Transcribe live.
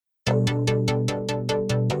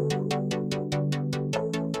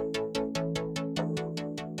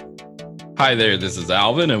Hi there, this is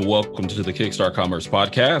Alvin, and welcome to the Kickstart Commerce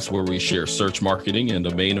Podcast, where we share search marketing and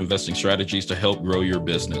domain investing strategies to help grow your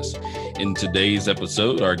business. In today's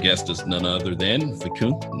episode, our guest is none other than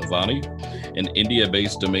Vakunt Navani, an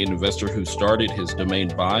India-based domain investor who started his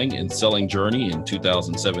domain buying and selling journey in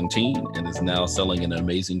 2017 and is now selling an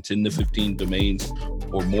amazing 10 to 15 domains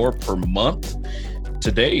or more per month.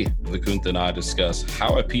 Today, Vakunt and I discuss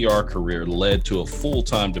how a PR career led to a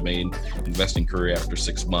full-time domain investing career after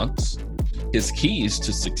 6 months, his keys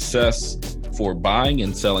to success for buying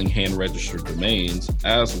and selling hand-registered domains,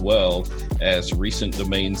 as well as recent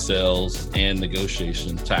domain sales and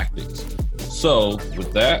negotiation tactics. So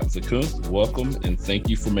with that, Vakunt, welcome and thank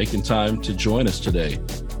you for making time to join us today.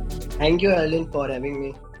 Thank you, Alan, for having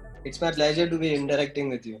me. It's my pleasure to be interacting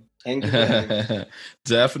with you. Thank you for having me.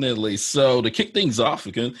 Definitely. So to kick things off,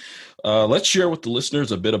 Vakunt, let's share with the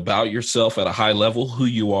listeners a bit about yourself at a high level, who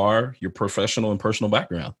you are, your professional and personal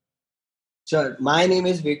background. Sure. My name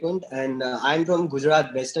is Vakunt and I'm from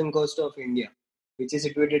Gujarat, western coast of India, which is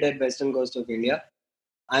situated at western coast of India.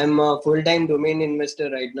 I'm a full-time domain investor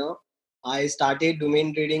right now. I started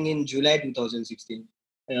domain trading in July 2016.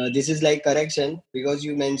 This is like correction because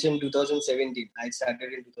you mentioned 2017. I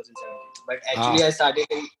started in 2017, but actually I started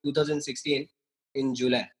in 2016 in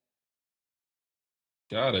July.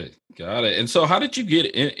 Got it. And so how did you get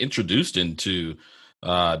introduced into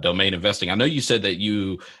domain investing? I know you said that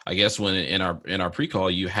you, I guess when in our pre-call,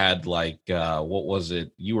 you had like, what was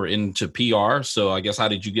it? You were into PR. So I guess how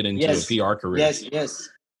did you get into a PR career? Yes.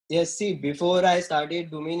 See, before I started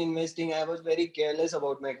domain investing, I was very careless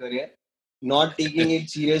about my career, not taking it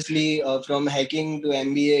seriously from hacking to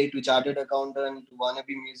MBA to chartered accountant to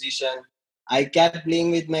wannabe musician. I kept playing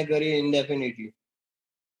with my career indefinitely.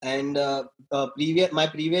 And my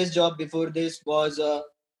previous job before this was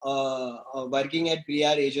working at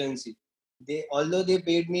PR agency. Although they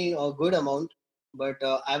paid me a good amount, but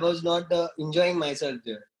I was not enjoying myself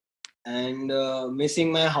there and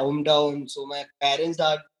missing my hometown. So my parents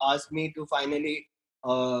had asked me to finally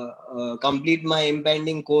complete my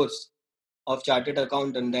impending course of chartered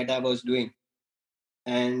accountant that I was doing.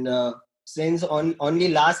 And since only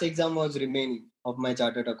last exam was remaining of my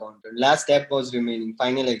chartered accountant, last step was remaining,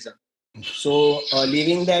 final exam. So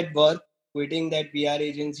leaving that work, quitting that PR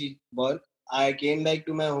agency work, I came back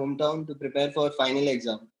to my hometown to prepare for final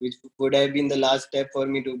exam, which would have been the last step for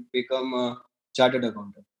me to become a chartered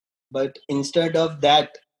accountant. But instead of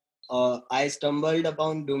that, I stumbled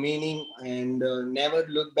upon domaining and never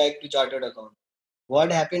looked back to chartered account. What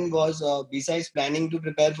happened was, besides planning to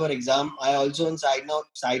prepare for exam, I also on side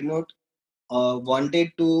note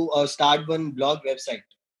wanted to start one blog website.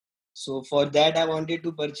 So for that, I wanted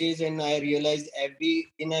to purchase, and I realized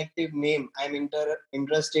every inactive name I'm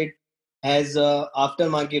interested has a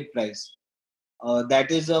aftermarket price. That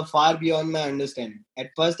is far beyond my understanding.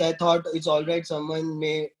 At first, I thought it's all right. Someone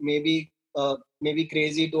maybe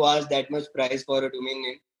crazy to ask that much price for a domain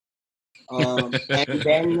name. And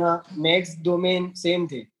then next domain, same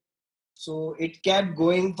thing. So it kept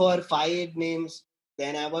going for 5 8 names.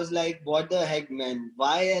 Then I was like, what the heck, man?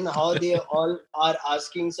 Why and how they all are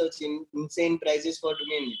asking such insane prices for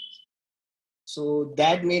domain names? So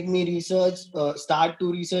that made me start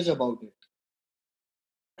to research about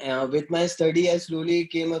it. With my study, I slowly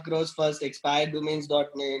came across first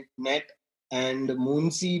expireddomains.net and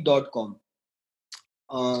moonsea.com.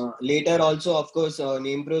 Later also, of course,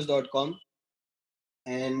 namepros.com.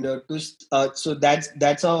 And so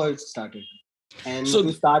that's how it started. And So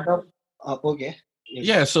to start up, okay. Yes.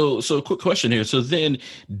 yeah, so quick question here. So then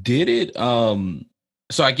did it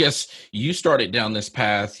so I guess you started down this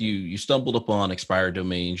path, you stumbled upon expired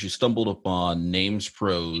domains, you stumbled upon Names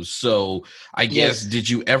Pros. So I guess Yes. did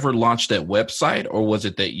you ever launch that website, or was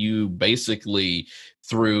it that you basically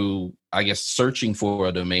through I guess searching for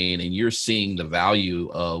a domain and you're seeing the value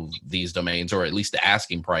of these domains, or at least the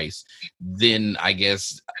asking price, then I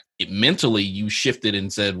guess mentally you shifted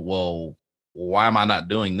and said, well, why am I not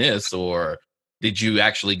doing this? Or did you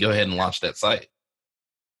actually go ahead and launch that site?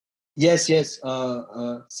 Yes.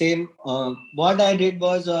 Same. What I did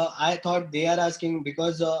was, I thought they are asking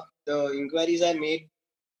because the inquiries I made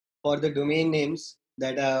for the domain names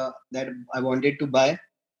that I wanted to buy,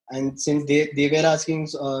 and since they were asking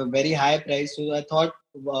very high price, so I thought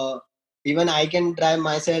even I can try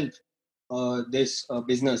myself this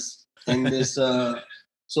business and this.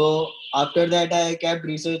 So after that, I kept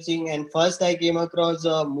researching, and first I came across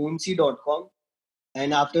moonsea.com,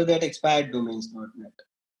 and after that expireddomains.net.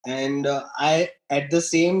 And I at the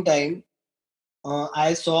same time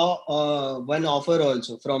I saw one offer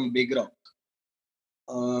also from Big Rock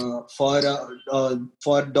for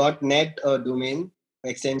 .net domain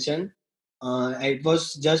extension. It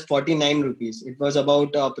was just 49 rupees. It was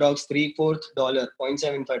about approx $0.75,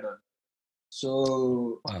 $0.75.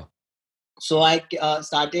 So Wow. so I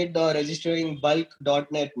started registering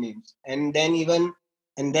bulk.net names, and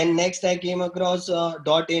then next I came across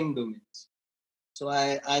 .in domains. So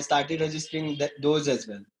I started registering those as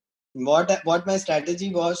well. What my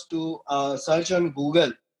strategy was to search on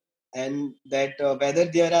Google, and that whether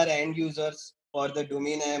there are end users for the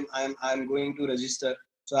domain I'm going to register.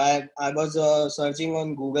 So I was searching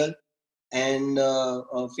on Google and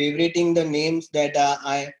favoriting the names that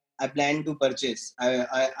I plan to purchase.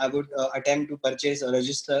 I would attempt to purchase a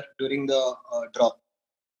register during the drop.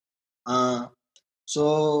 Uh,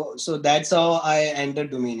 so that's how I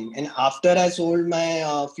entered domaining. And after I sold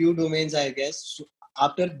my few domains, I guess, so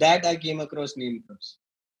after that I came across Nameproofs.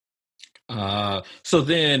 So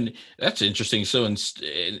then that's interesting. So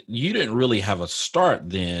you didn't really have a start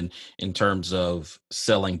then in terms of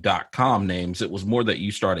selling .com names. It was more that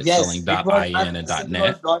you started Yes, selling it was my .in and first sale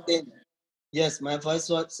was .net. .in. Yes, my first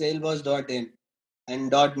sale was .in and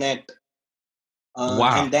 .net. And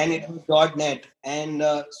Wow. then it was .net, and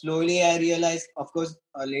slowly I realized, of course,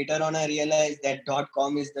 later on I realized that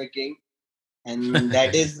 .com is the king, and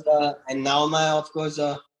that is, and now my, of course,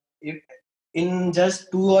 if, in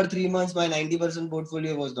just 2 or 3 months, my 90%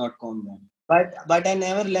 portfolio was .com then. But I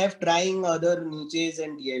never left trying other niches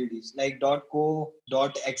and TLDs like .co,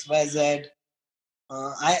 .xyz.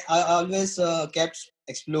 I always kept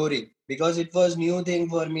exploring because it was new thing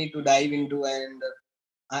for me to dive into, and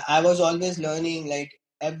I was always learning. Like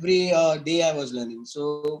every day, I was learning.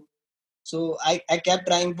 So I kept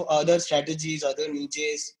trying for other strategies, other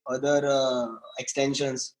niches, other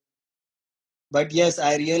extensions. But yes,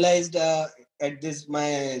 I realized at this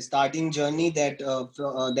my starting journey that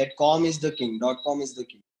that com is the king. .com is the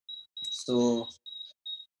king. So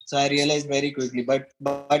so I realized very quickly. But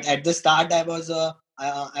at the start, I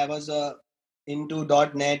was into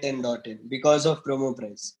 .net and .in because of promo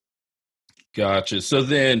price. Gotcha. So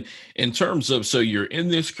then, in terms of, so you're in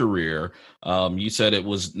this career, you said it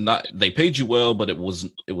was not, they paid you well, but it was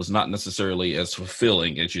not necessarily as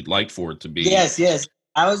fulfilling as you'd like for it to be. Yes.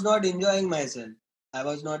 I was not enjoying myself. I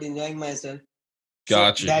was not enjoying myself. So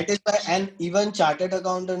Gotcha. that is why, and even chartered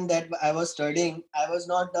accountant that I was studying, I was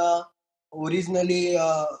not originally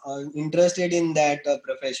interested in that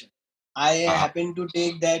profession. I Ah. happened to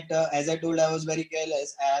take that, as I told, I was very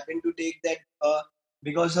careless. I happened to take that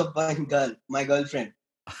because of my girlfriend,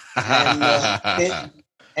 and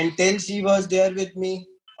until she was there with me,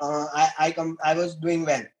 I was doing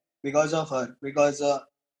well because of her, because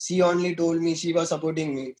she only told me, she was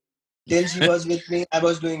supporting me. Till she was with me, I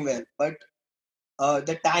was doing well. But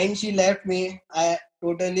the time she left me, I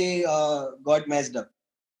totally got messed up,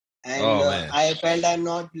 and Oh man. I felt I'm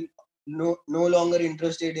not no longer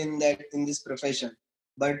interested in this profession.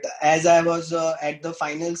 But as I was at the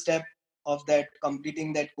final step of that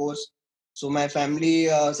completing that course, so my family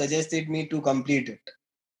suggested me to complete it.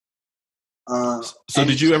 So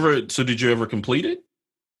did And you ever? So did you ever complete it?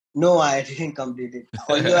 no, I didn't complete it.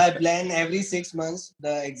 Although I plan every 6 months,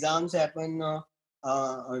 the exams happen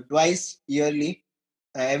twice yearly,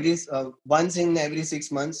 every once in every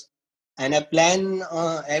 6 months, and I plan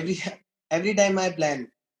every time I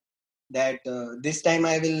plan that this time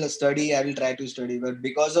I will study. I will try to study, but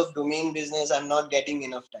because of domain business, I'm not getting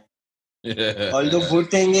enough time. Although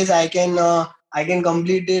good thing is I can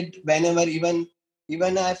complete it whenever, even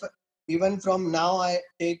if even from now I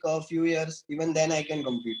take a few years, even then I can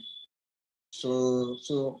complete. So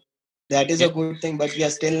that is a It- good thing. But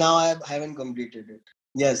yes, till now I haven't completed it.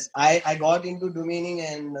 Yes, I got into domaining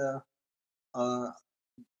uh,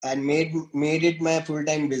 and made it my full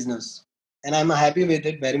time business, and I'm happy with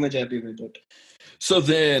it. Very much happy with it. So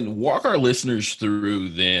then walk our listeners through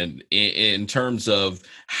then in terms of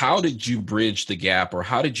how did you bridge the gap or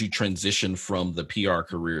how did you transition from the PR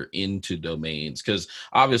career into domains? Because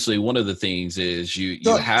obviously one of the things is you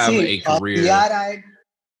So have see, a career.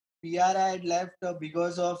 PR I had left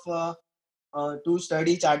because of to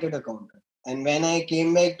study chartered accountant. And when I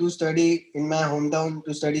came back to study in my hometown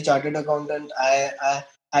to study chartered accountant,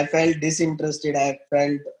 I felt disinterested. I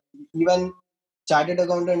felt even chartered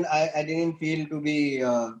accountant, I didn't feel to be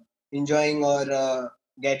enjoying or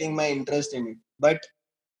getting my interest in it. But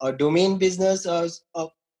a domain business,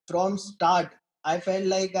 from start, I felt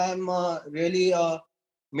like I'm really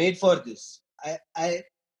made for this. I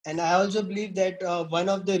also believe that one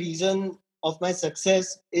of the reason of my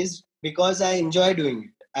success is because I enjoy doing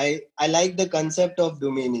it. I like the concept of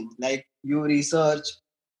domaining. Like you research,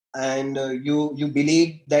 and you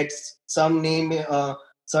believe that some name,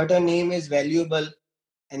 certain name is valuable,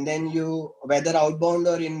 and then you, whether outbound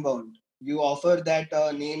or inbound, you offer that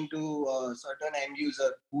name to a certain end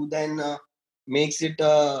user who then makes it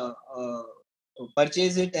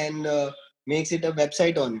purchase it and makes it a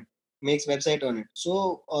website on it, makes website on it.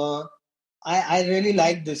 So I really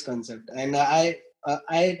like this concept, and I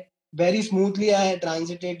very smoothly I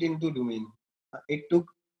transited into domain. It took,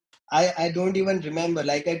 I don't even remember.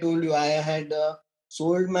 Like I told you, I had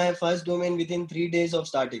sold my first domain within 3 days of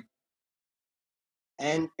starting,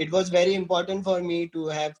 and it was very important for me to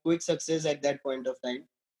have quick success at that point of time.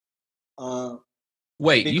 Uh,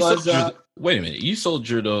 Wait, because wait a minute. You sold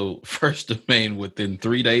your first domain within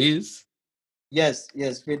 3 days? yes,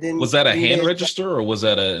 Was within that a three hand days. register or was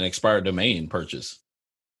that an expired domain purchase?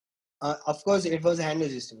 Of course, it was hand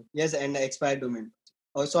registered. Yes, and expired domain.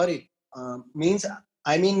 Oh, sorry. Means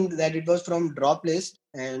I mean that it was from drop list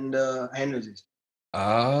and hand registered.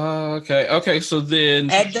 Ah, okay. Okay. So then,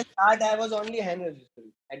 At the start, I was only hand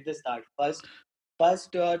registered. At the start,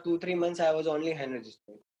 first 2-3 months, I was only hand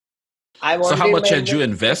registered. I so how wanted much my had you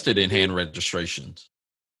investment invested to in be hand registrations?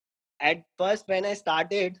 at first when I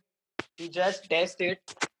started to just test it.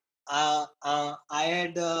 I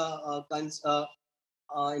had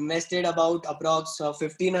invested about approx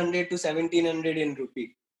 1500 to 1700 in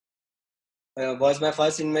rupee. Was my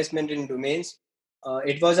first investment in domains.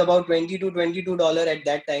 It was about 20 to $22 at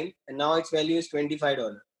that time, and now its value is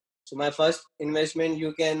 $25. So my first investment,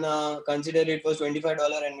 you can consider it was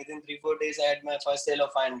 $25, and within 3-4 days, I had my first sale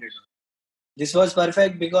of $500. This was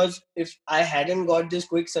perfect because if I hadn't got this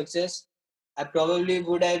quick success, I probably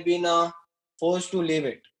would have been forced to leave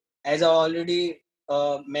it, as I already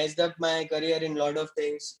messed up my career in lot of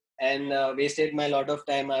things and wasted my lot of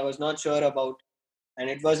time. I was not sure about, and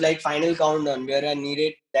it was like final countdown where I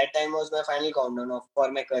needed, that time was my final countdown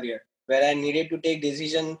for my career, where I needed to take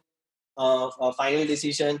decision, a final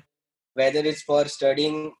decision, whether it's for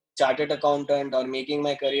studying chartered accountant or making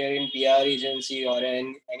my career in PR agency or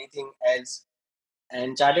anything else.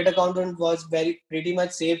 And chartered accountant was very pretty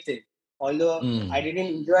much safe thing, although I Mm. didn't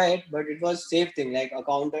enjoy it, but it was safe thing. Like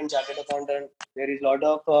accountant, chartered accountant, there is a lot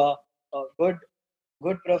of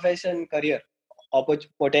good profession career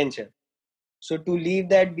potential. So to leave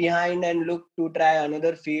that behind and look to try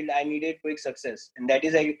another field, I needed quick success, and that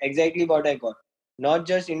is exactly what I got. Not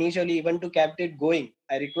just initially, even to kept it going,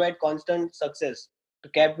 I required constant success to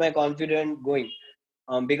keep my confidence going,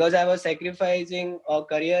 because I was sacrificing a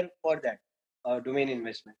career for that domain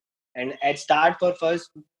investment. And at start for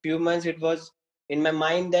first few months, it was in my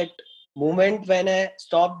mind that moment when I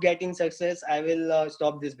stop getting success, I will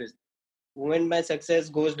stop this business. Moment my success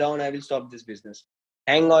goes down, I will stop this business.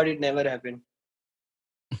 Thank God it never happened.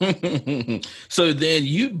 So then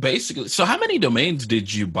so how many domains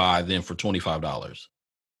did you buy then for $25?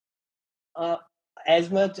 Uh, as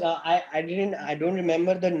much I don't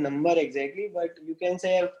remember the number exactly, but you can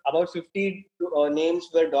say about 50 names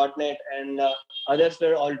were .net and others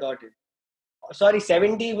were all .in. Sorry,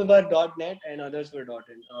 70 were .net and others were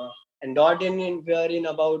 .in. And .in were in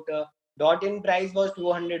about .in price was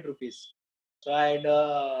 200 rupees. So I had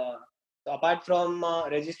so apart from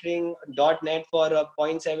registering .net for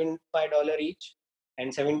 $0.75 each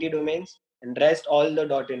and 70 domains, and rest all the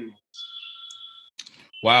 .in.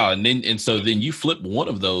 Wow. So then you flipped one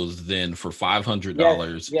of those then for Yes,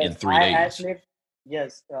 $500 yes. in 3 days. flipped.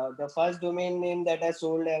 Yes, the first domain name that I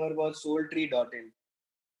sold ever was soultree.in.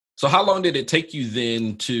 So how long did it take you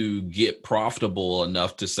then to get profitable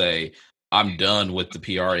enough to say, I'm done with the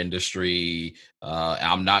PR industry.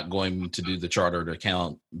 I'm not going to do the chartered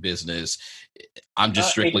account business. I'm just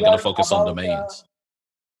It strictly going to was focus on about, domains.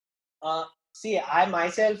 see, I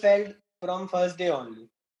myself felt from first day only.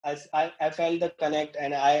 As I felt the connect,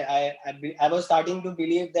 and I was starting to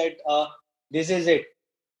believe that this is it.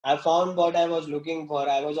 I found what I was looking for.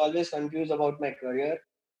 I was always confused about my career.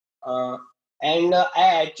 Uh, and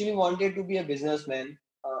I actually wanted to be a businessman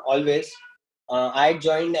always. I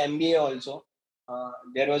joined MBA also.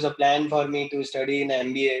 There was a plan for me to study in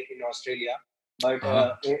MBA in Australia, but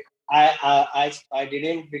Uh-huh. I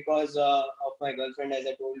didn't because of my girlfriend, as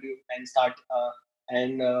I told you,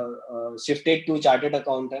 and shifted to chartered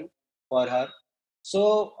accountant for her.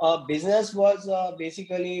 So business was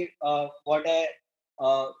basically what I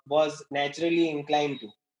was naturally inclined to,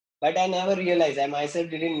 but I never realized. I myself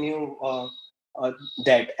didn't knew uh,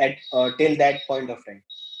 that at till that point of time.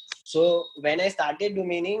 So when I started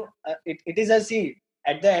domaining, it is a see.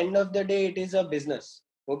 At the end of the day, it is a business.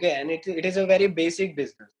 Okay, and it is a very basic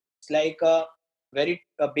business. It's like a very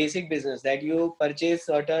basic business that you purchase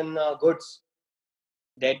certain goods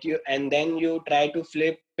that you, and then you try to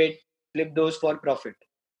flip those for profit.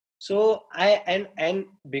 So I and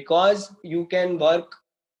because you can work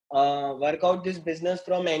work out this business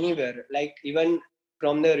from anywhere, like even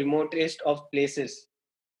from the remotest of places.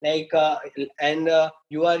 Like and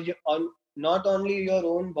you are not only your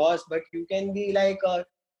own boss, but you can be like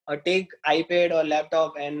take iPad or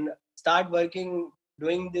laptop and start working,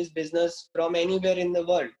 doing this business from anywhere in the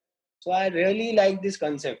world. So I really like this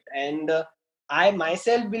concept, and I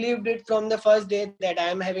myself believed it from the first day that I am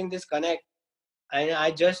having this connect, and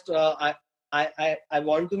I just I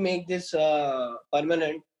want to make this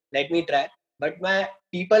permanent. Let me try. But my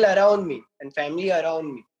people around me and family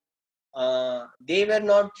around me, they were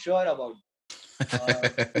not sure about.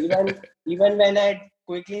 Even even when I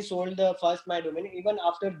quickly sold the first my domain, even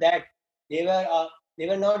after that, they were uh, they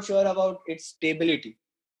were not sure about its stability.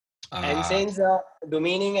 And Ah, since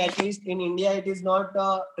domaining, at least in India, it is not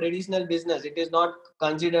a traditional business. It is not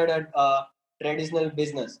considered a traditional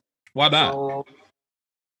business. why not? So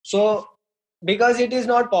so, because it is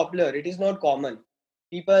not popular, it is not common.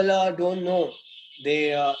 People don't know.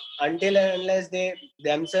 They until and unless they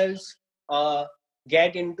themselves uh,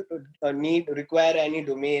 get into need require any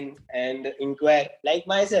domain and inquire. Like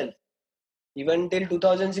myself, even till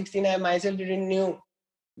 2016, I myself didn't knew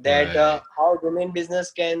that Right. how domain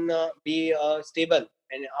business can be stable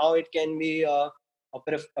and how it can be a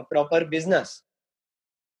proper business.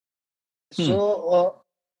 Hmm. So,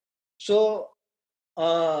 so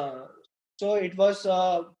Uh, so it was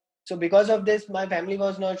so because of this, my family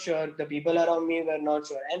was not sure. The people around me were not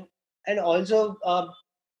sure, and also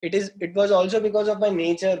it was also because of my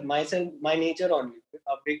nature, myself, my nature only.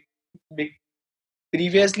 Big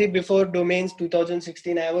previously before domains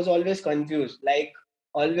 2016, I was always confused. Like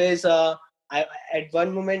always, I at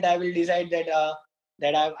one moment I will decide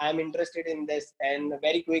that I'm interested in this, and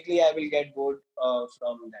very quickly I will get bored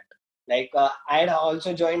from that. Like I had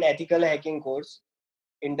also joined ethical hacking course,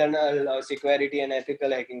 internal security and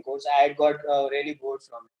ethical hacking course. I had got really bored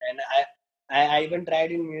from it, and I even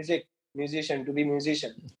tried in musician to be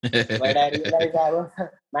musician, but I realized I was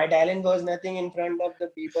my talent was nothing in front of the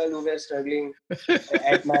people who were struggling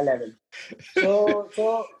at my level. So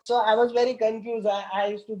I was very confused. I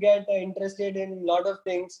used to get interested in a lot of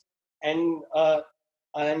things, and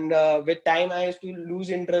with time I used to lose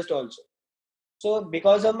interest also. So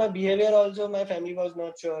because of my behavior also, my family was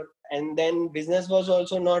not sure, and then business was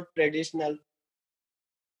also not traditional.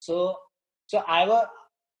 So so I was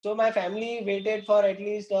so my family waited for at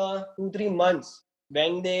least 2-3 months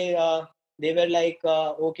when they were like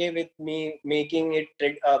okay with me making it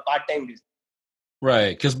part time business.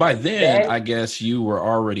 Right. Because by And then, then I guess you were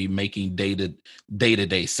already making day to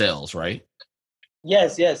day sales, right?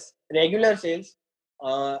 yes, regular sales.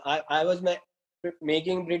 I was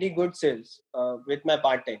making pretty good sales with my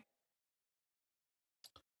part time,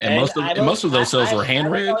 And and most of and most of those sales were I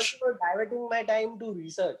hand was ridge. also diverting my time to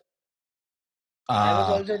research. I was Ah,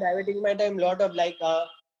 also diverting my time lot of like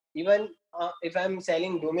even if I'm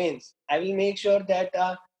selling domains, I will make sure that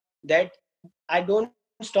I don't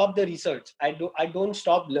stop the research. I don't stop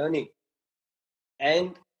learning,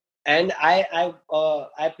 and I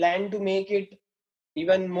plan to make it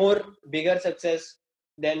even more bigger success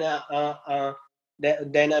than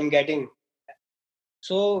than I'm getting.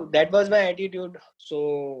 So that was my attitude.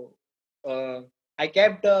 So uh, I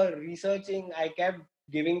kept researching. I kept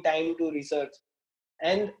giving time to research.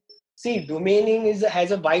 And see, domaining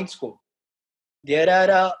has a wide scope. There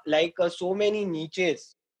are so many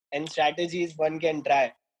niches and strategies one can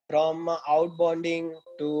try, from outbounding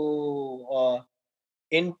to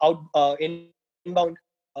inbound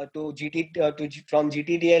to from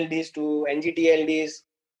GTTLDs to NGTLDs,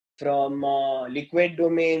 from liquid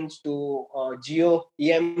domains to geo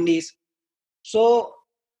EMDs. So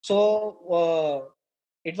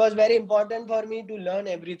it was very important for me to learn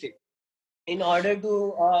everything in order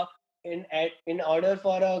to in order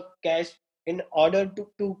for a cash in order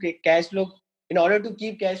to cash flow in order to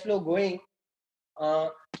keep cash flow going. uh,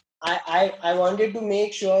 I wanted to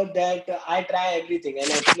make sure that I try everything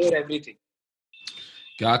and explore everything.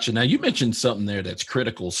 gotcha. Now you mentioned something there that's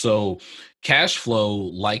critical. So cash flow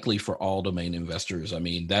likely for all domain investors. I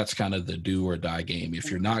mean, that's kind of the do or die game.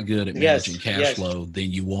 If you're not good at managing Yes, cash yes, flow,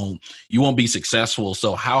 then you won't be successful.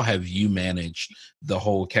 So how have you managed the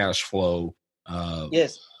whole cash flow? Uh,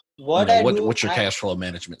 yes. What I do, what's your cash flow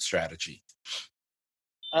management strategy?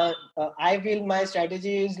 I feel my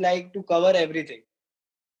strategy is like to cover everything,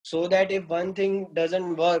 so that if one thing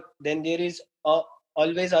doesn't work, then there is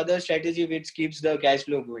always other strategy which keeps the cash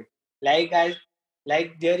flow going. Like I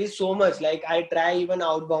like there is so much. Like I try even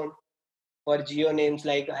outbound for geo names,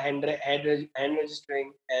 like hand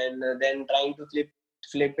registering, and then trying to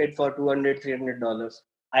flip it for $200-$300.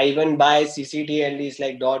 I even buy CCTLDs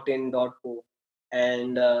like .in .co.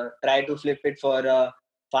 and try to flip it for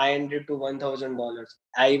 $500 to $1,000.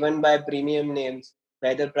 I even buy premium names,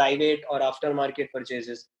 whether private or aftermarket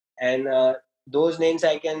purchases, and those names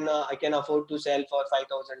I can afford to sell for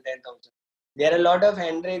 5,000, 10,000. There are a lot of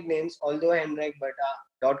handbrake names, although handbrake, but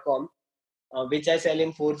 .com, which I sell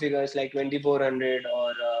in four figures, like 2,400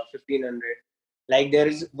 or 1,500. Like there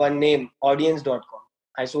is one name, audience.com.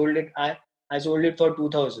 I sold it. I sold it for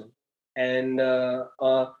 2,000, and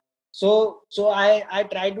so I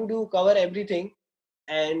try to do cover everything,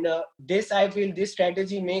 and this I feel this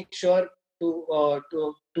strategy makes sure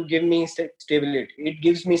to give me stability. It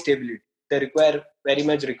gives me stability. They require very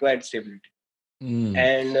much required stability, Mm.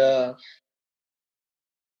 and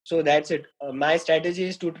so that's it. My strategy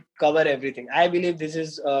is to cover everything. I believe this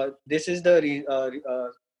is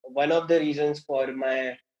one of the reasons for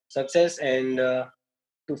my success, and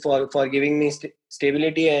for giving me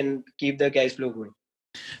stability and keep the cash flow going.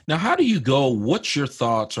 Now, how do you go? What's your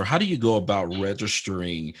thoughts, or how do you go about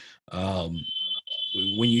registering? Um,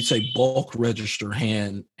 when you say bulk register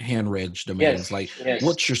hand reg Yes, domains, like yes.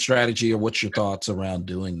 what's your strategy or what's your thoughts around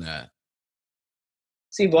doing that?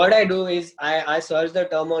 See, what I do is I search the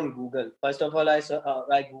term on Google. First of all, I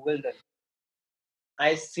Google them.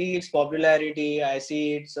 I see its popularity. I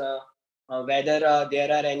see its whether there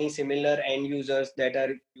are any similar end users that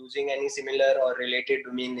are using any similar or related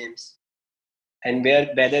domain names, and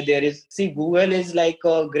whether there is. See, Google is like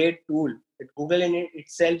a great tool. Google in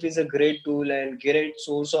itself is a great tool and great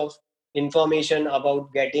source of information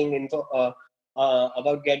about getting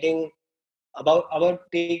about getting about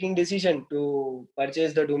taking decision to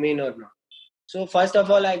purchase the domain or not. So first of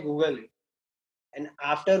all, I Google it, and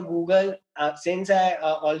after Google, since I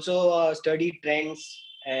also study trends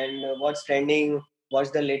and what's trending,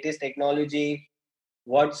 what's the latest technology,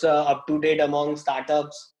 what's up to date among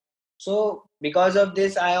startups. So because of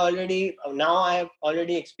this, I have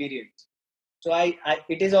already experienced. So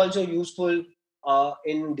it is also useful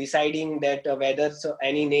in deciding that whether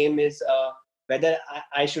any name is whether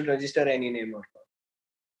I should register any name or not.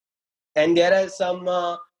 And there are some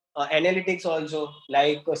analytics also,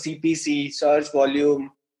 like CPC, search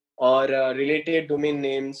volume, or related domain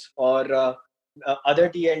names, or other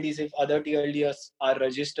TLDs if other TLDs are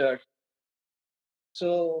registered.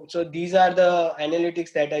 So these are the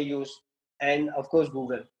analytics that I use, and of course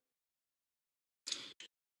Google.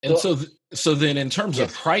 And So so then in terms of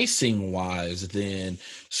yes, pricing wise, then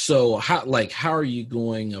how are you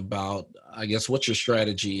going about, I guess, what's your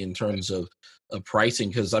strategy in terms of pricing?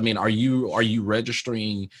 Because I mean, are you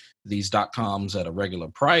registering these .coms at a regular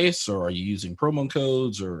price, or are you using promo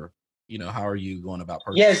codes, or how are you going about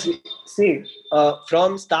yes. purchasing? See,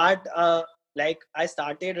 from start, like I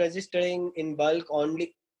started registering in bulk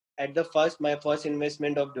only at the my first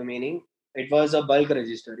investment of domaining. It was a bulk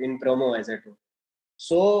register in promo, as I told.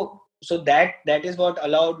 So that is what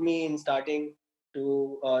allowed me in starting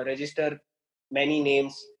to register many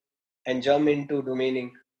names and jump into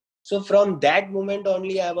domaining. So from that moment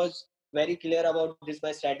only, I was very clear about this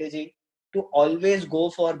my strategy to always go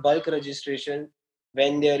for bulk registration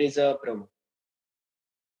when there is a promo.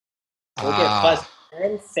 Okay, first, Ah,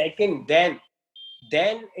 and second, then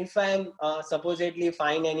if I'm supposedly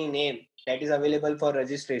find any name that is available for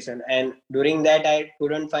registration, and during that I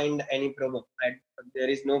couldn't find any promo, there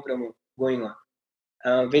is no promo going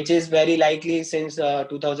on, which is very likely since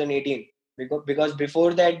 2018, because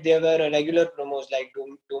before that there were regular promos like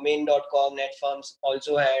domain.com, netfarms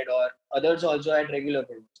also had, or others also had regular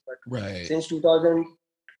promos, but right. since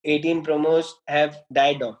 2018 promos have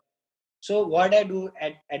died down. So what I do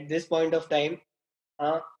at this point of time,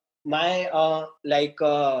 uh, my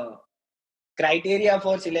criteria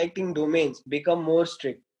for selecting domains become more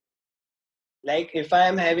strict. Like if I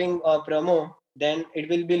am having a promo, then it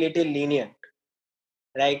will be little lenient.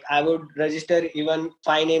 Like I would register even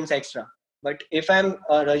 5 names extra. But if I'm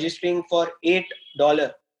registering for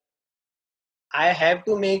 $8, I have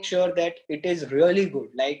to make sure that it is really good.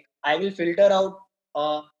 Like I will filter out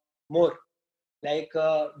more. Like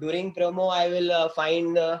during promo, I will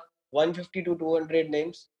find 150 to 200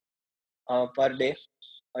 names per day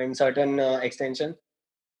in certain extension,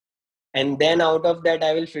 and then out of that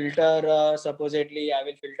I will filter supposedly I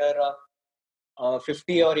will filter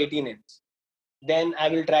 50 or 80 names. Then I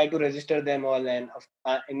will try to register them all, and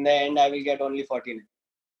in the end I will get only 40 names.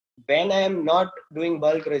 When I am not doing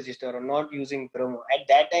bulk register or not using promo, at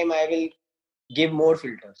that time I will give more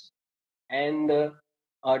filters and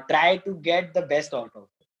try to get the best out of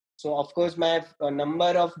it. So of course my number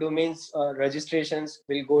of domains registrations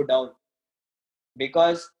will go down,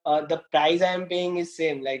 because the price I am paying is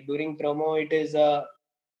same. Like during promo, it is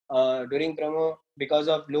during promo, because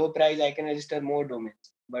of low price, I can register more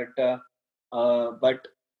domains. But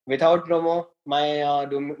without promo, my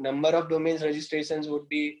number of domains registrations would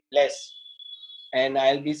be less, and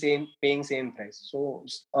I'll be paying same price. So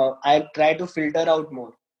I try to filter out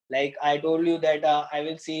more. Like I told you that I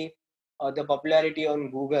will see the popularity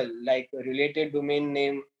on Google, like related domain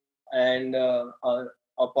name and a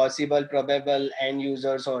possible probable end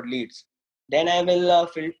users or leads. Then I will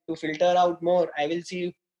to filter out more. I will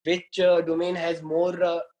see which domain has more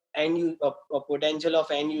potential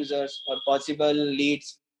of end users or possible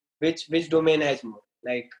leads. Which domain has more?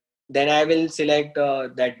 Like then I will select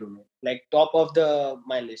that domain, like top of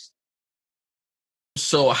my list.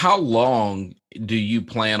 So how long do you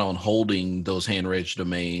plan on holding those hand-reg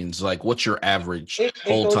domains? Like what's your average It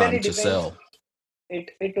hold totally time to depends. sell?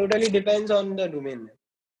 It totally depends on the domain name.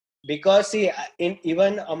 Because see, in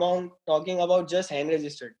even among talking about just hand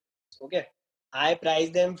registered, okay, I price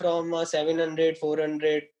them from 700,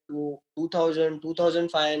 400 to 2000,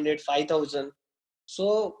 2500, 5000.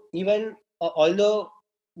 So even although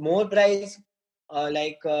more price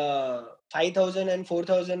like 5000 and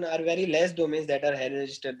 4000 are very less domains that are hand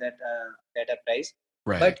registered that are priced,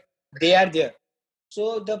 Right. but they are there.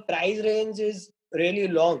 So the price range is really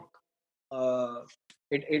long. uh,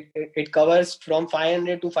 it covers from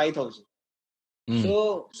 500 to 5000. Mm.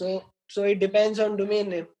 So it depends on domain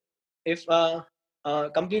name. If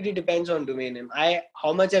completely depends on domain name.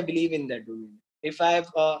 How much I believe in that domain. If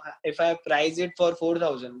I price it for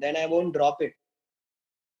 4000, then I won't drop it.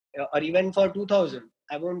 Or even for 2000,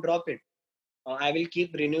 I won't drop it. I will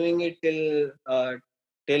keep renewing it till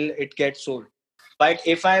it gets sold. But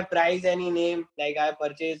if I price any name, like I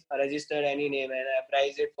purchase or register any name and I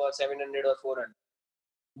price it for 700 or 400,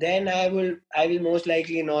 then I will most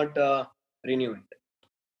likely not renew it.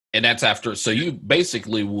 And that's after, so you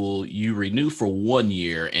basically you renew for 1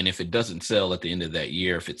 year, and if it doesn't sell at the end of that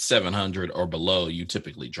year, if it's 700 or below, you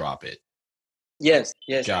typically drop it. Yes,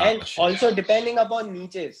 and Gotcha. also depending upon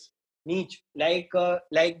niche, like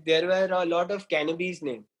there were a lot of cannabis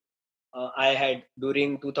name I had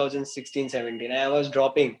during 2016-17. I was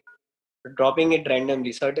dropping it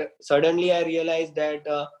randomly. Suddenly I realized that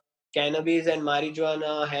cannabis and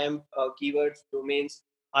marijuana, hemp keywords domains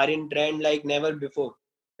are in trend like never before.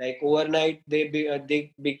 Like overnight they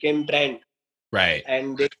became trend Right.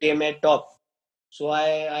 and they came at top. So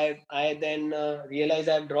I then realized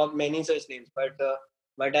I've dropped many such names, but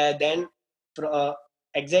I then uh,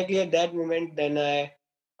 exactly at that moment then I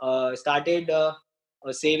started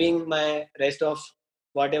saving my rest of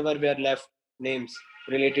whatever were left names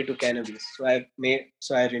related to cannabis. So I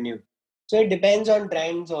renewed. So it depends on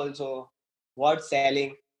trends also, what's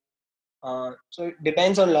selling. So it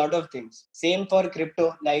depends on a lot of things. Same for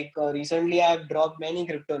crypto. Like recently I've dropped many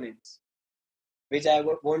crypto names which I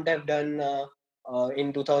won't have done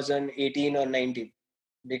in 2018 or 19,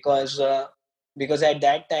 because at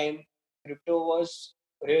that time crypto was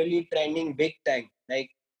really trending big time. Like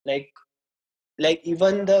like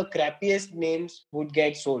even the crappiest names would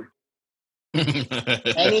get sold.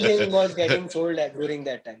 Anything was getting sold during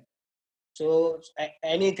that time. So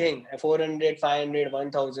anything 400, 500,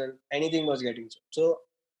 1000, anything was getting sold.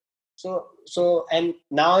 So and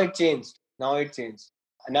now it changed.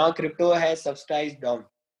 Now crypto has subsidized down.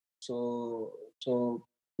 So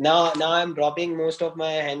now I'm dropping most of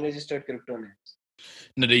my hand registered crypto names.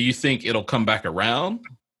 Now, do you think it'll come back around?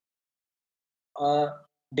 Uh,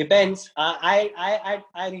 Depends.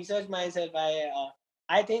 I research myself.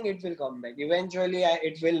 I think it will come back eventually.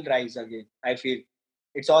 It will rise again. I feel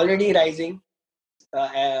it's already rising.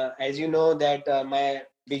 As you know that my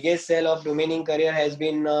biggest sale of domaining career has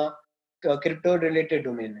been crypto related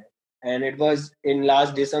domain name. And it was in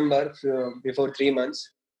last December, before 3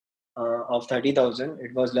 months, of 30,000.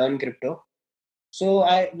 It was Learn Crypto. So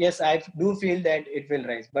I do feel that it will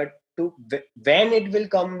rise, but when it will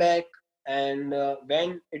come back and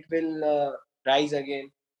when it will rise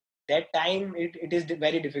again, that time it is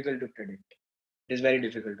very difficult to predict. It is very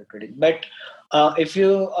difficult to predict. But if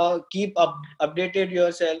you keep updated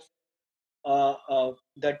yourself,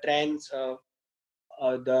 the trends,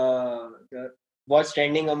 the what's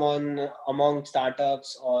trending among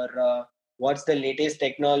startups, or what's the latest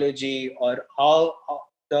technology, or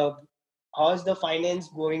the how's the finance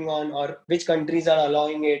going on, or which countries are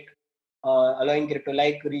allowing crypto.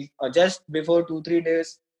 Like just before 2-3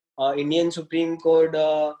 days, Indian Supreme Court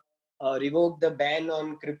revoked the ban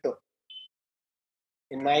on crypto.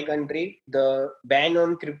 In my country, the ban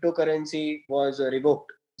on cryptocurrency was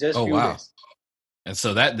revoked just Oh, few wow. days. And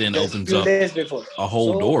so that then Just opens few up days before. a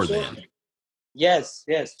whole door then. Yes.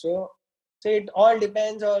 So it all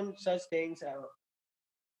depends on such things.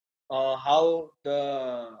 how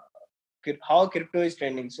crypto is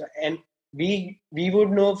trending. So, and we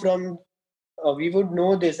would know from we would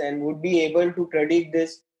know this and would be able to predict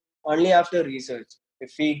this only after research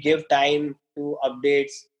if we give time to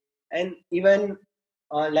updates, and even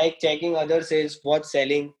like checking other sales what's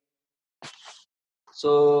selling.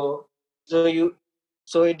 So so you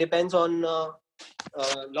so it depends on a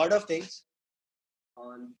lot of things.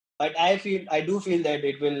 But I do feel that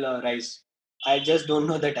it will rise. I just don't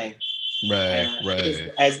know the time. Right, It is,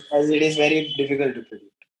 right. as it is very difficult to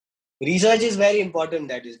predict. Research is very important,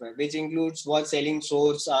 that is why, which includes what selling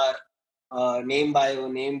source are, name bio,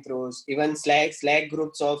 name throws, even Slack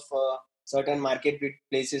groups of certain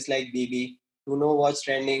marketplaces like BB to know what's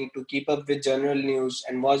trending, to keep up with general news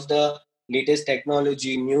and what's the latest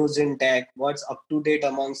technology, news in tech, what's up to date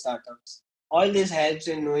among startups. All this helps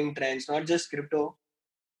in knowing trends, not just crypto,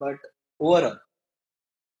 but overall,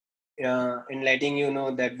 in letting you know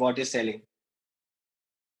that what is selling.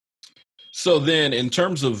 So then, in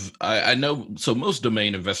terms of, I know, so most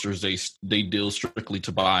domain investors they deal strictly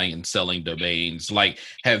to buying and selling domains. Like,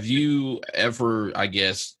 have you ever, I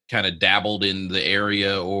guess, kind of dabbled in the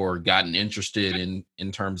area or gotten interested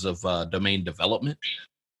in terms of domain development?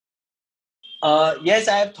 Yes,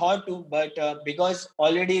 I have thought to, but because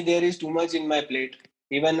already there is too much in my plate.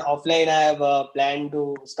 Even offline, I have planned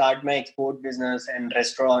to start my export business and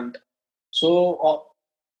restaurant. So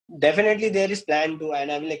definitely there is plan to,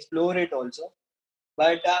 and I will explore it also.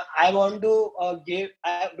 But I want to give.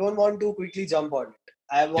 I don't want to quickly jump on it.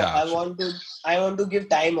 I Gotcha. want to. I want to give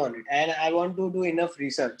time on it, and I want to do enough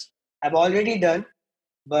research. I've already done,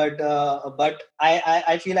 but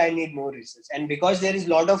I feel I need more research, and because there is a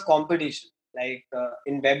lot of competition, like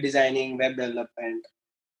in web designing, web development,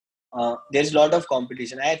 there's a lot of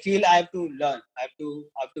competition. I feel I have to learn. I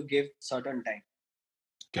have to give certain time,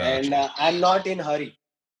 and Gotcha. I'm not in hurry,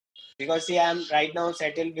 because see, I'm right now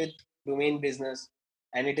settled with domain business,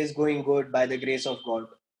 and it is going good by the grace of God.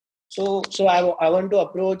 So I want to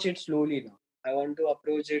approach it slowly now. I want to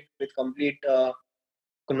approach it with complete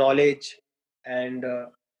knowledge, and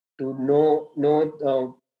to know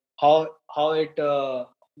how it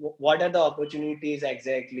what are the opportunities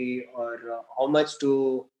exactly, or how much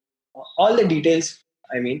to all the details,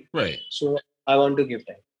 I mean. Right. So I want to give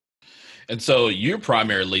time. And so you're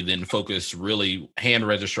primarily then focused really hand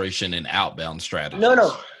registration and outbound No,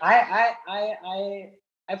 strategies. I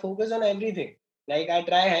focus on everything. Like I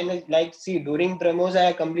try like, see, during promos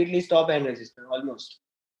I completely stop hand register almost.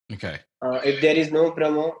 Okay. If there is no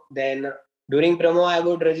promo, then during promo I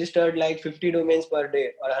would register like 50 domains per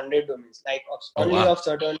day or 100 domains, like Oh only wow. of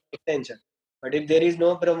certain extension. But if there is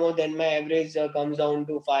no promo, then my average comes down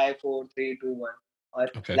to 5, 4, 3, 2, 1. Or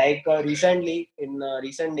Okay. like recently, in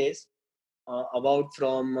recent days, about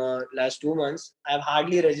from last 2 months, I've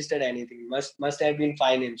hardly registered anything. Must have been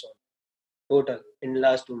 5 names on total in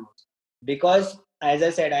last 2 months, because as I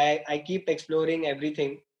said, I keep exploring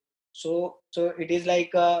everything. So it is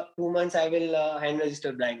like 2 months I will hand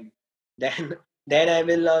register blindly. then then I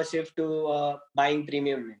will shift to buying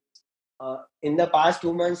premium names. In the past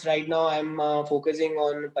 2 months, right now I'm focusing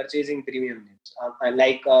on purchasing premium names,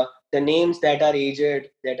 like the names that are aged,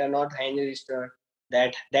 that are not hand registered,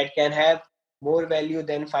 that can have more value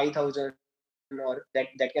than 5,000, or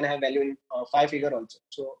that can have value in 5 figure also,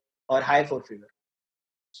 so, or high four figure.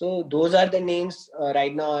 So those are the names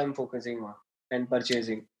right now I'm focusing on and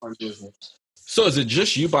purchasing on those names. So is it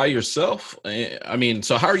just you by yourself? I mean,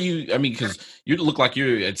 so how are you? I mean, because you look like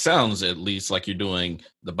you're, it sounds at least like you're doing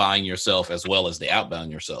the buying yourself as well as the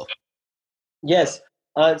outbound yourself. Yes.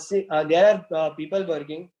 See, there are people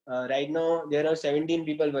working right now. There are 17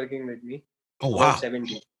 people working with me, Oh, about wow.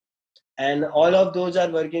 17, and all of those are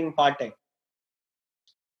working part time.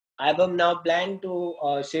 I have now planned to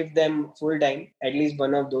shift them full time, at least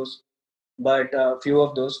one of those, but few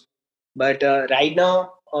of those. But right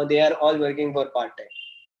now, they are all working for part time.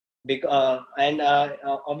 And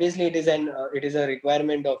obviously, it is a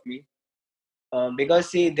requirement of me. Because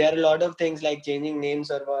see, there are a lot of things like changing name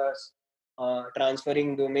servers,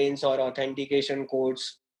 transferring domains or authentication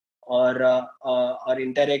codes, or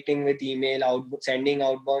interacting with email, sending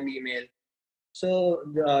outbound email. So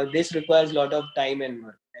this requires a lot of time and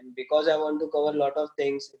work. And because I want to cover a lot of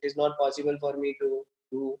things, it is not possible for me to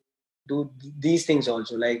do these things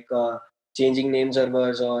also, like changing name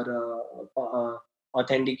servers, or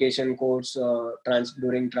authentication codes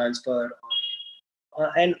during transfer,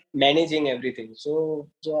 and managing everything. So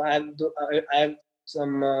I have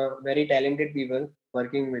some very talented people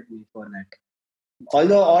working with me for that.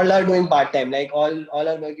 Although all are doing part time, like all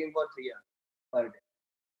are working for 3 hours per day.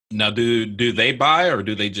 Now, do they buy or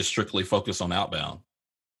do they just strictly focus on outbound?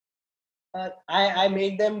 I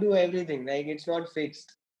make them do everything. Like it's not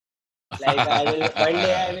fixed. Like I will one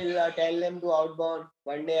day I will tell them to outbound.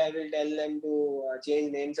 One day I will tell them to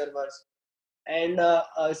change name servers. And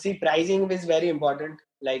see, pricing is very important.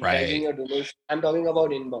 Like pricing Right. your domains. I'm talking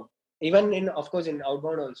about inbound. Even in, of course, in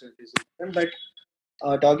outbound also it is important.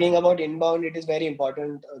 But talking about inbound, it is very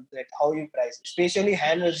important that how you price, especially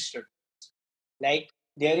hand registered. Like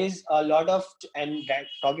there is a lot of, and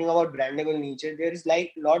talking about brandable nature, there is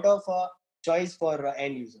like lot of choice for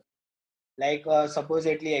end user. Like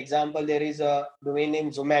supposedly example, there is a domain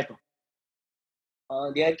name Zomato.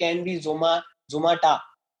 There can be Zomata.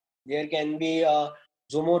 There can be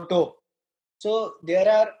Zomoto. So there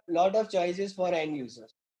are lot of choices for end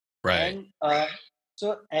users. Right. And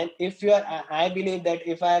and if you are, I believe that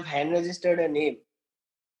if I have hand registered a name,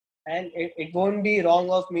 and it won't be wrong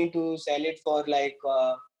of me to sell it for like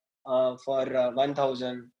for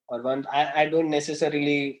 1000 or one. I don't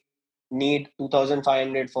necessarily need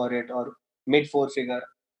 2500 for it or mid four figure.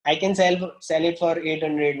 I can sell it for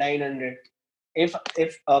 800, 900, if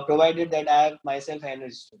provided that I have myself hand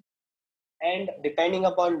registered. And depending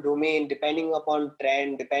upon domain, depending upon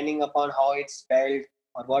trend, depending upon how it's spelled,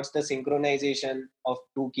 or what's the synchronization of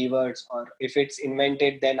two keywords, or if it's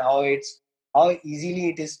invented, then how easily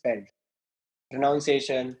it is spelled,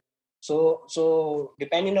 pronunciation. So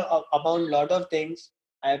depending upon lot of things,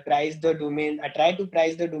 I price the domain. I try to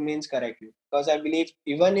price the domains correctly, because I believe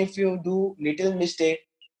even if you do little mistake,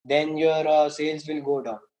 then your sales will go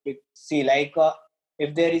down. See, like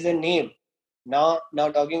if there is a name, now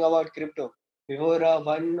talking about crypto. Before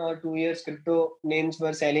 1 or 2 years, crypto names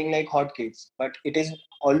were selling like hotcakes, but it is,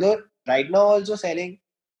 although right now also selling,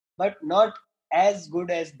 but not as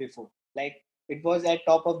good as before. Like it was at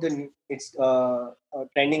top of the its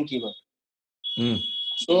trending keyword. Mm.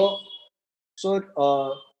 So so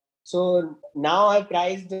uh, so now I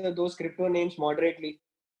priced those crypto names moderately,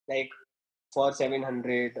 like for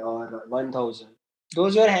 700 or 1000.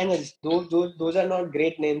 Those were hangers. Those are not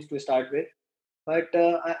great names to start with, but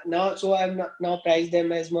now so I've now priced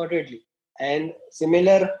them as moderately. And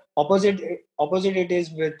similar opposite it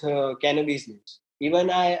is with cannabis names. Even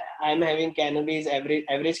I'm having cannabis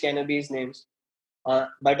average cannabis names,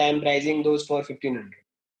 but I'm pricing those for 1500.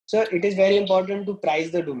 So it is very important to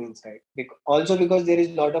price the domains right. Also because there is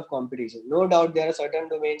a lot of competition. No doubt there are certain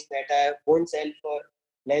domains that I won't sell for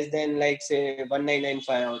less than like say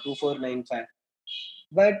 1995 or 2495.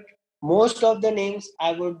 But most of the names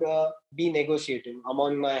I would be negotiating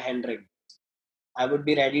among my handwriting. I would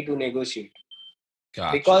be ready to negotiate,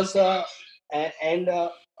 Gotcha. because and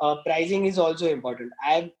pricing is also important.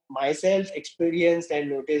 I have myself experienced and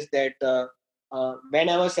noticed that when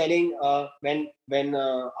I was selling, when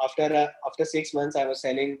after 6 months I was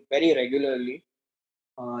selling very regularly,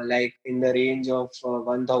 like in the range of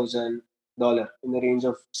 $1,000, in the range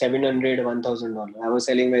of 700 $1,000. I was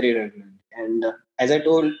selling very regularly, and as I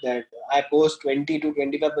told that I post 20 to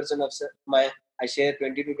 25% of my I share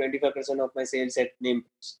 20 to 25% of my sales at name.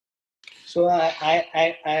 So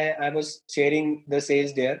I was sharing the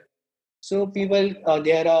sales there. So people,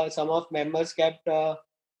 there are some of members kept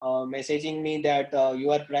messaging me that you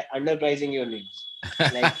are underpricing your names,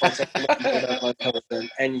 like for 700 or 1000,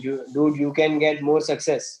 and you can get more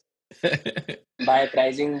success by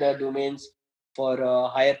pricing the domains for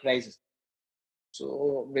higher prices.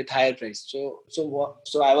 So with higher price. So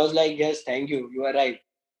I was like, yes, thank you, you are right,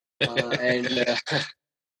 and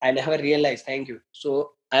I never realized. Thank you.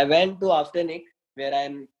 So I went to Afternic, where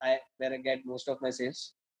I get most of my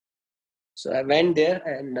sales. So I went there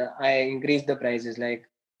and I increased the prices. Like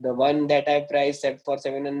the one that I priced for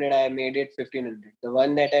 700, I made it 1500. The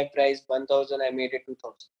one that I priced 1000, I made it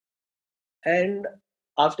 2000. And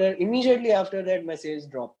immediately after that, my sales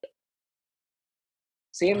dropped.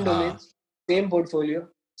 Same uh, domains, same portfolio,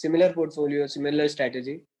 similar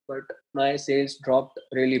strategy, but my sales dropped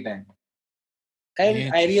really bad. And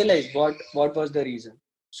I Interesting. realized what was the reason.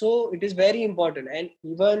 So it is very important. And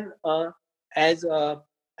even as uh,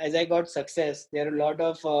 as I got success, there are a lot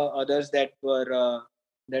of others that were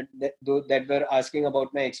that were asking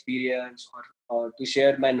about my experience, or to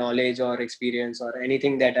share my knowledge or experience or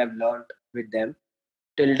anything that I've learned with them.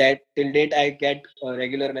 Till date I get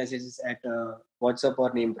regular messages at WhatsApp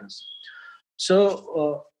or Namepress.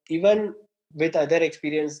 So even with other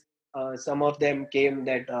experience, some of them came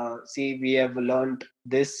that see, we have learned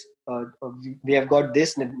this, we have got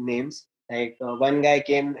this names. Like one guy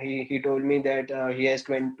came, he told me that he has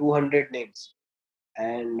 200 names,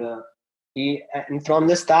 and and from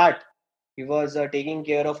the start he was taking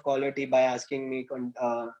care of quality by asking me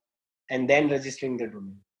and then registering the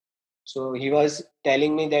domain. So he was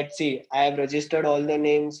telling me that, see, I have registered all the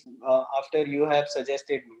names after you have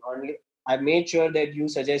suggested me. Only I made sure that you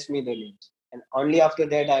suggest me the names, and only after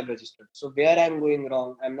that I have registered. So where I'm going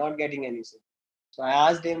wrong, I'm not getting any sense. So I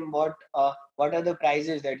asked him what are the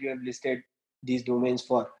prices that you have listed these domains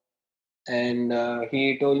for, and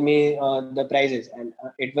he told me the prices, and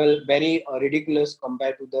it was very ridiculous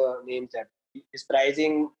compared to the names that his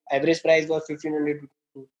pricing average price was 1,500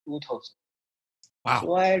 to 2,000. Wow.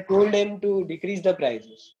 So I told him to decrease the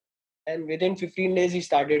prices, and within 15 days he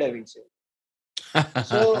started having sale.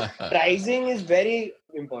 So pricing is very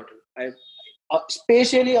important,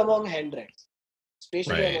 especially among hand racks,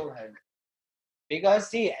 especially Right. among hand. Because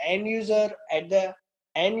see, end user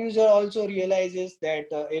also realizes that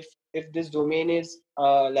if this domain is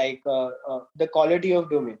the quality of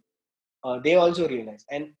domain, they also realize.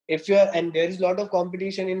 And if you're and there is a lot of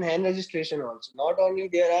competition in hand registration also. Not only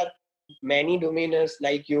there are many domainers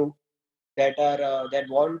like you that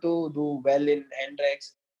want to do well in hand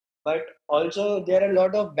racks, but also there are a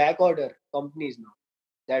lot of back order companies now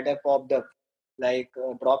that have popped up, like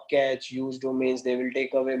Dropcatch, use domains. They will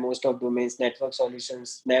take away most of domains. Network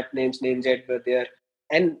Solutions, Snap Names, Namejet were there,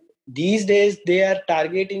 and these days they are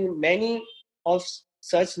targeting many of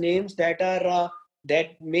such names that are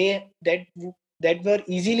that may that were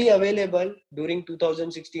easily available during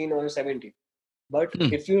 2016 or 17. But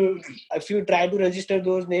Hmm. if you try to register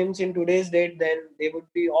those names in today's date, then they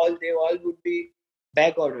all would be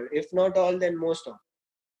back order. If not all, then most of.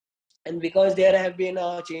 And because there have been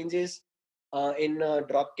changes in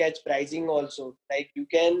Dropcatch pricing also, like you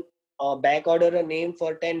can back order a name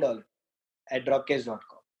for $10 at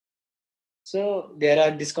dropcatch.com. So there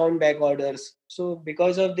are discount back orders. So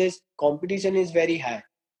because of this, competition is very high.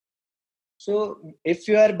 So if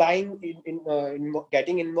you are buying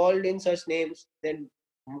getting involved in such names, then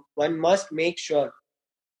one must make sure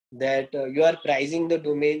that you are pricing the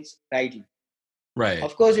domains rightly. Right.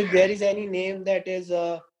 Of course, if there is any name that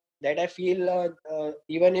I feel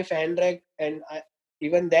even if Handrek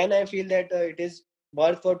even then I feel that it is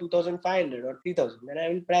worth for 2,500 or 3,000, then I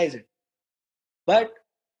will price it. But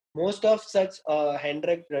most of such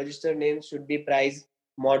Handrek registered names should be priced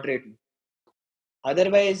moderately.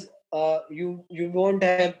 Otherwise, you won't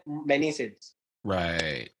have many sales,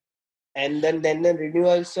 Right. and then the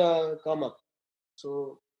renewals come up.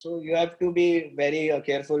 So you have to be very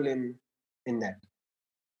careful in that.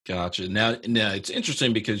 Gotcha. Now it's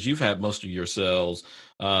interesting because you've had most of your sales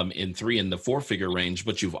in 3 and the 4-figure range,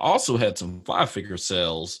 but you've also had some 5-figure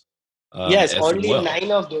sales Yes, as only well.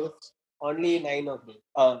 nine of those. Only nine of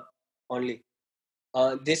those. Only.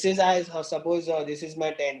 This is I suppose this is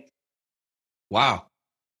my 10th Wow.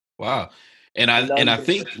 Wow. And I learn this.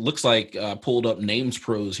 think looks like pulled up Names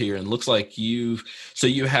Pros here and looks like you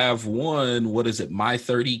have one, what is it, my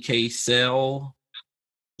 30K sell?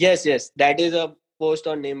 Yes. That is a post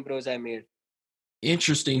on Name Pros I made.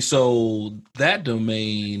 Interesting. So that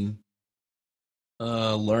domain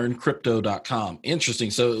learncrypto.com.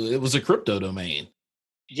 Interesting. So it was a crypto domain.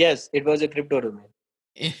 Yes, it was a crypto domain.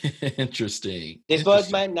 Interesting. This was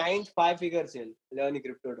Interesting. my ninth five-figure sale.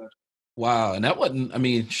 Learncrypto.com. Wow. And that wasn't, I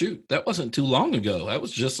mean, shoot, that wasn't too long ago. That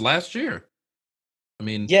was just last year. I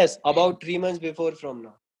mean, Yes, about 3 months before from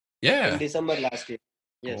now, in yeah. December last year.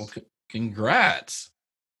 Well, Yes. congrats.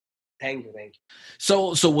 Thank you.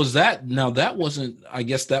 So was that now that wasn't, I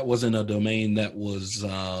guess that wasn't a domain that was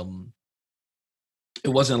it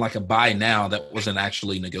wasn't like a buy now, that was an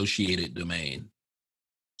actually negotiated domain.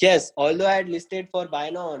 Yes, although I had listed for buy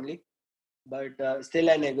now only, but still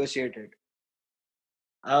I negotiated.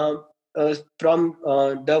 From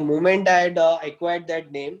the moment I had acquired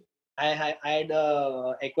that name, I had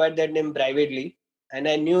acquired that name privately, and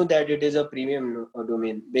I knew that it is a premium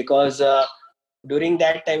domain because during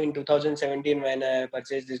that time in 2017 when I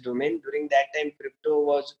purchased this domain, during that time crypto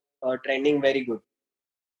was trending very good,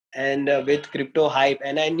 and with crypto hype,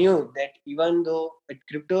 and I knew that even though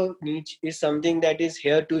crypto niche is something that is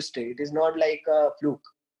here to stay, it is not like a fluke.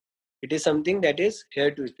 It is something that is here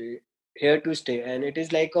to stay, and it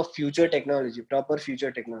is like a future technology, proper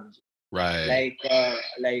future technology. Right.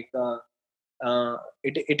 Like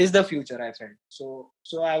it is the future, I felt. So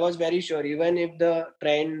I was very sure, even if the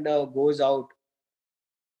trend goes out,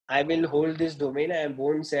 I will hold this domain. I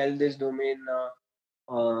won't sell this domain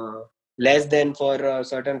less than for a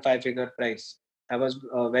certain five-figure price. I was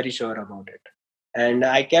very sure about it, and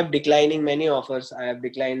I kept declining many offers. I have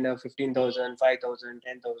declined 15,000, 5,000,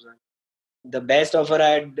 10,000. The best offer I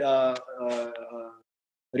had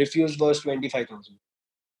refused was 25,000.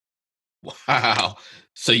 Wow.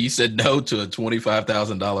 So you said no to a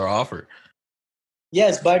 $25,000 offer.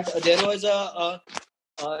 Yes, but there was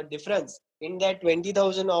difference in that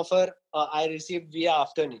 20,000 offer I received via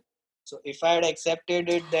Afternic. So if I had accepted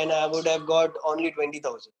it, then I would have got only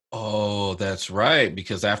 20,000. Oh, that's right.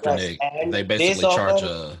 Because after Yes, Nick, and they this basically charge offer,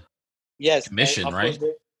 a yes, and commission, of course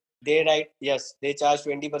right? they write, yes, they charge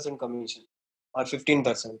 20% commission or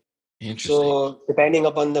 15%. Interesting. So depending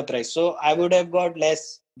upon the price, so I would have got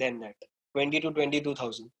less than that, 20 to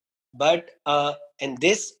 22,000. But and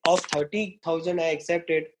this of 30,000 I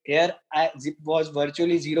accepted. Here was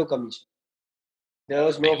virtually zero commission. There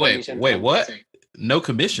was no commission Wait, from my what? side. No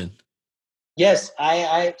commission. Yes,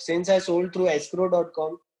 I since I sold through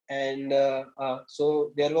escrow.com, and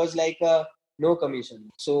so there was like a no commission.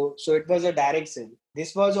 So it was a direct sale.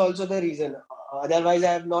 This was also the reason. Otherwise,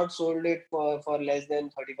 I have not sold it for less than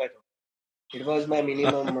 35,000. It was my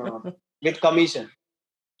minimum with commission.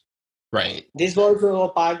 Right. This was a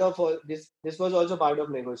part of this. This was also part of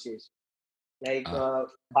negotiation. Like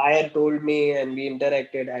buyer told me, and we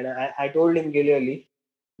interacted, and I told him clearly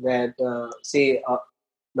that see,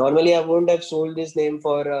 normally I wouldn't have sold this name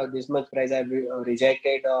for this much price. I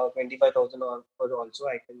rejected 25,000 also.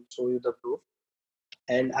 I can show you the proof.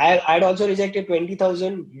 And I'd also rejected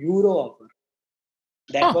 20,000 euro offer.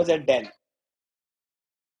 That Huh. was at Dan.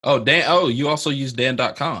 Oh, Dan. Oh, you also use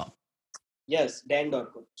Dan.com. Yes,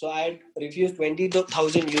 Dan.com. So I refused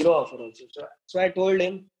 20,000 euro offer also. So I told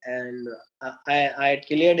him, and I had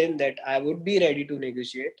cleared him that I would be ready to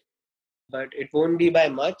negotiate, but it won't be by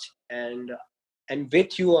much, and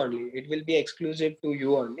with you only. It will be exclusive to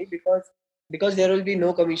you only, because there will be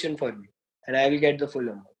no commission for me, and I will get the full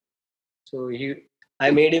amount. So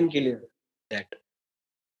I made him clear that.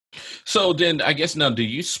 So then I guess now, do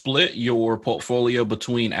you split your portfolio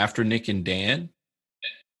between After Nick and Dan?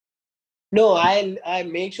 No, I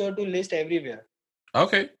make sure to list everywhere.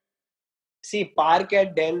 Okay. See, park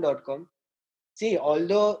at Dan.com. See,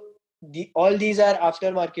 although all these are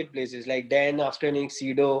aftermarket places like Dan, Afternic,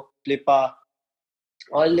 Sedo, Flippa,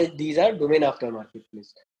 these are domain aftermarket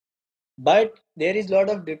places. But there is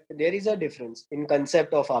there is a difference in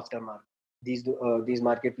concept of aftermarket. These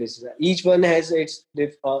marketplaces, each one has its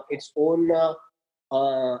own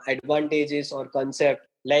advantages or concept.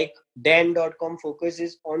 Like Dan.com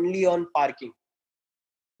focuses only on parking.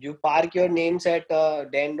 You park your names at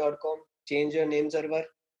Dan.com, change your name server,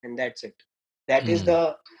 and that's it. That is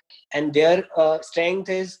Mm, and their strength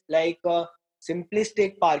is like a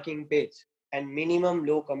simplistic parking page and minimum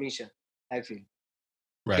low commission. I feel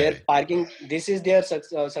their right. parking. This is their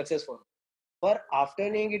success for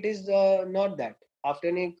Afternic. It is not that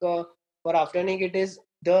Afternic. For Afternic, it is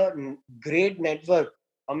the great network,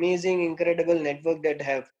 amazing, incredible network that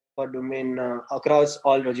have for domain across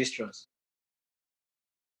all registrars.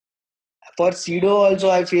 For Sedo also,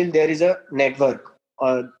 I feel there is a network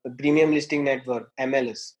or premium listing network,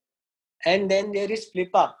 MLS. And then there is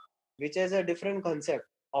Flippa, which has a different concept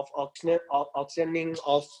of auctioning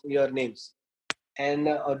of your names. And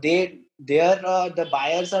the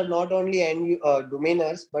buyers are not only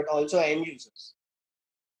domainers but also end users.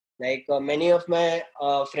 Like many of my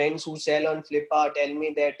friends who sell on Flippa tell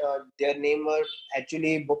me that their name were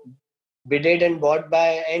actually bidded and bought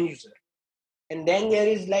by end user. And then there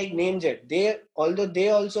is like Namejet. Although they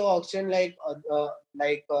also auction like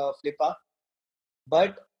Flippa,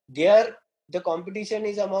 but there the competition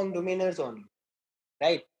is among domainers only,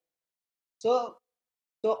 right? So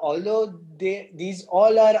although these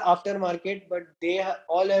all are aftermarket, but they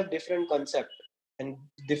all have different concept and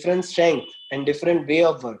different strength and different way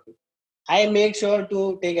of working. I make sure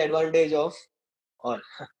to take advantage of all.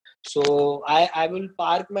 So I will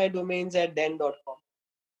park my domains at then.com,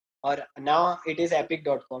 or now it is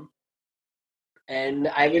epic.com, and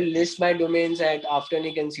I will list my domains at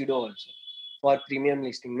Afternic and Sedo also for premium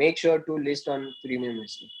listing. Make sure to list on premium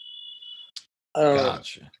listing.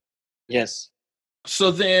 Gotcha. Yes.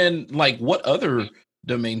 So then, like, what other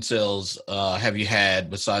domain sales have you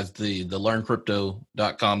had besides the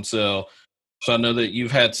learncrypto.com sale? So I know that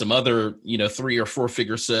you've had some other, 3 or 4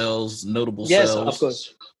 figure sales, notable Yes, of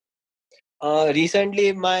sales. course.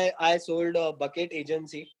 Recently, I sold a bucket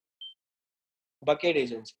agency. Bucket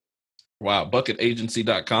agency. Wow,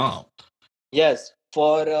 bucketagency.com. Yes,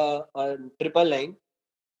 for 999.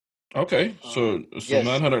 Okay, Uh, so yes,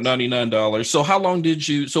 $999. So how long did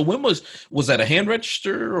you? So when was that a hand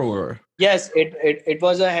register or? yes. It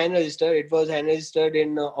was a hand register. It was hand registered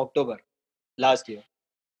in October last year.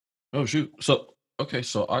 Oh shoot! So okay,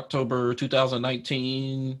 so October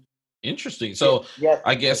 2019. Interesting. Yes, So yes,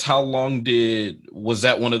 I guess yes. how long was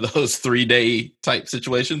that one of those 3-day type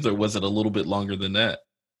situations, or was it a little bit longer than that?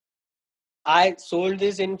 I sold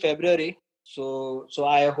this in February. So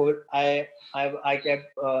I hold I kept.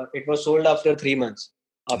 It was sold after 3 months.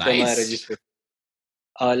 after my Nice. registration.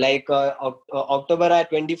 October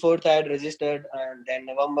 24th I had registered, and then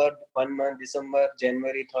November 1 month, December,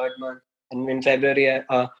 January 3rd month, and in February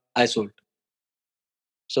I sold.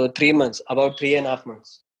 So 3 months, about 3.5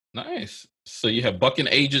 months. Nice. So you have Bucking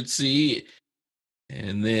Agency,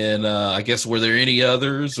 and then I guess were there any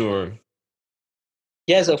others or?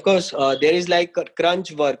 Yes, of course. There is like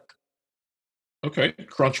Crunch Work. Okay,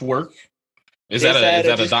 Crunchwork. Is This I that a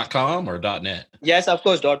registered. .com or .net? Yes, of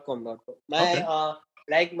course. .com. My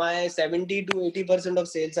Okay, my 70 to 80% of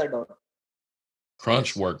sales are dot. Yes.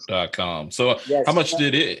 Crunchwork.com. So Yes. how much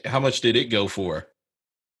did it go for?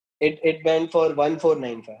 It went for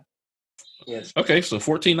 1495. Yes. Okay, so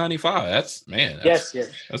 $14.95. Yes. Yes.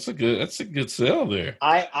 That's a good sell there.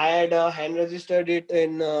 I had hand registered it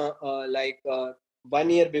in 1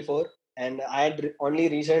 year before, and I had only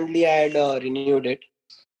recently I had renewed it.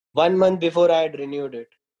 1 month before I had renewed it,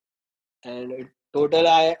 and total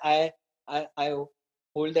I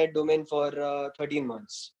hold that domain for 13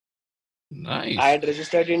 months. I Nice. had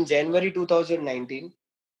registered in January 2019,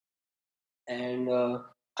 and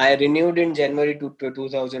I renewed in January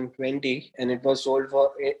 2020, and it was sold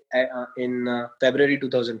for in February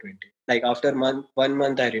 2020. Like after 1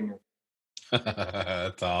 month, I renewed.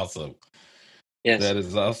 That's awesome. Yes. That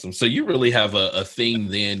is awesome. So you really have a theme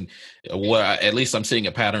then. What at least I'm seeing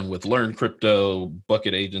a pattern with Learn Crypto,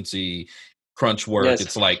 Bucket Agency, Crunchwork. Yes.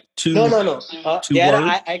 It's like No. two There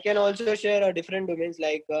words. I can also share different domains.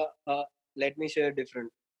 Let me share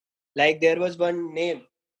different. Like there was one name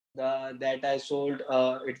that I sold.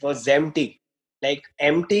 It was Zemty, like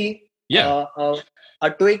empty. Yeah. A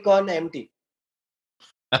tweak on empty.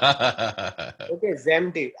 Okay,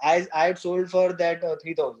 Zemty. I had sold for that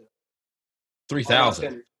 3,000 on 3,000.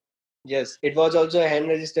 auction. Yes, it was also hand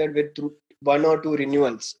registered with one or two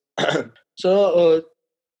renewals. So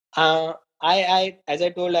I as I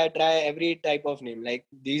told, I try every type of name. Like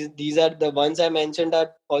these are the ones I mentioned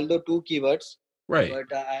are although two keywords, Right.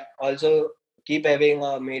 but I also keep having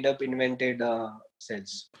made up invented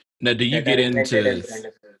cells Now, do you that get are invented into? and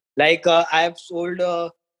branded. Like I have sold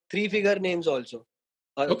 3-figure names also.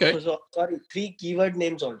 Okay, Sorry, 3 keyword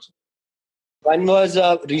names also. One was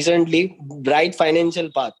recently Bright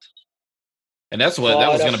Financial Path and that's what that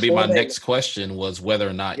for was going to be my 499. next question was whether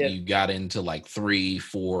or not Yes, you got into like 3,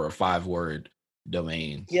 4, or 5 word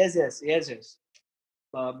domains. yes.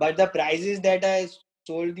 But the prices that I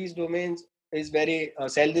sold these domains is very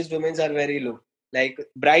sell these domains are very low. Like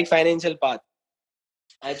Bright Financial Path,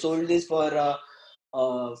 I sold this for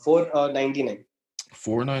 499.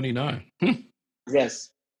 $4.99. Yes,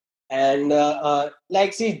 and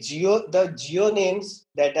like see geo names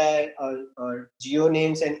that I geo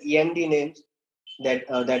names and EMD names that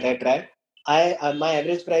I try. I My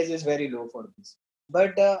average price is very low for this.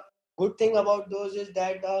 But good thing about those is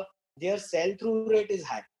that their sell through rate is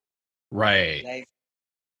high. Right. Like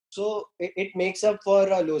so, it makes up for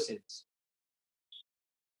low sales.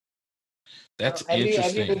 That's Every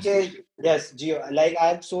interesting. niche, yes, geo. Like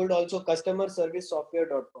I've sold also customer service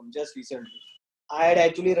software.com just recently. I had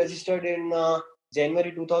actually registered in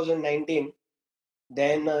January 2019.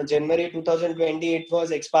 Then January 2020 it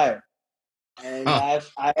was expired, and Huh.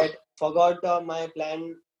 I had forgot my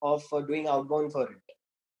plan of doing outbound for it.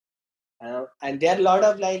 And there are a lot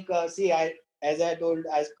of see, I as I told,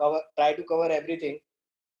 try to cover everything.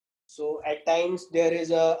 So at times there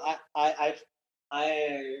is I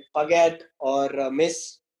forget or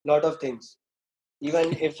miss lot of things,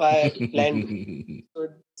 even if I plan to. So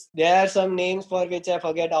there are some names for which I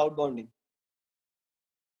forget outbounding.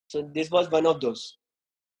 So this was one of those,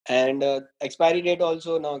 and expiry date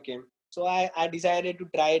also now came. So I decided to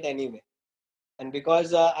try it anyway, and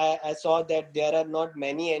because I saw that there are not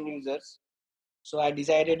many end users, so I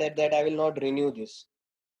decided that I will not renew this.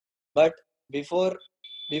 But before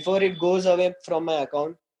before it goes away from my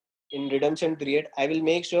account in redemption period, I will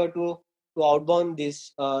make sure to outbound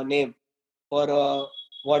this name for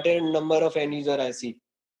whatever number of end user I see,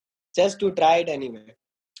 just to try it anyway. So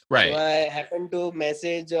Right. I happened to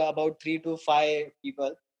message about 3 to 5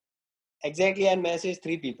 people. Exactly, I messaged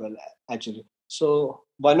 3 people actually. So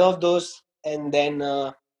one of those, and then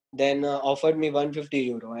offered me 150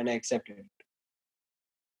 euro, and I accepted it.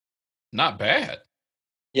 Not bad.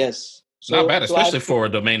 Yes. Not So bad, so I especially for a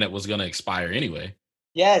domain that was going to expire anyway.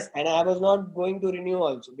 Yes, and I was not going to renew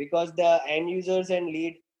also because the end users and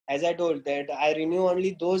lead, as I told, that I renew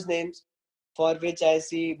only those names for which I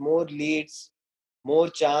see more leads, more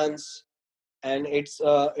chance, and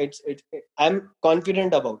I'm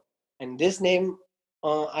confident about. And this name,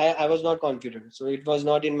 I was not confident, so it was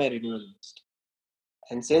not in my renewal list.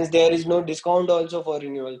 And since there is no discount also for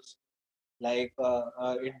renewals, Like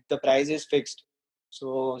the price is fixed.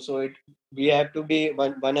 So we have to be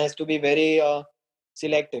one has to be very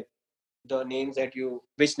selective. The names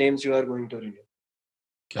which names you are going to renew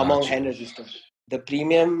among Gotcha. hand register. The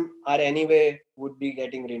premium are anyway would be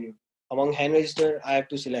getting renewed. Among hand register, I have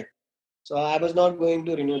to select. So I was not going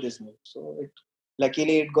to renew this name. So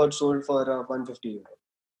luckily it got sold for 150 euro.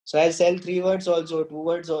 So I sell 3 words also, 2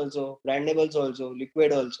 words also, brandables also,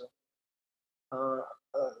 liquid also. Uh,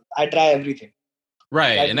 I try everything.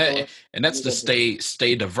 Right. Try to cover And that's to use everything.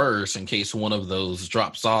 stay diverse in case one of those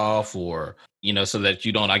drops off, or so that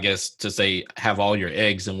you don't, I guess, to say, have all your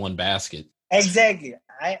eggs in one basket. Exactly.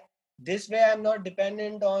 This way I'm not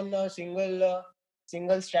dependent on a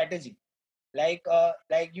single strategy. Like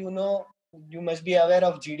you must be aware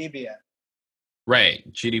of GDPR.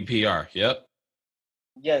 Right. GDPR. Yep.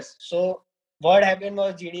 Yes. So what happened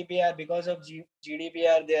was GDPR, because of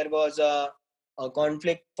GDPR there was a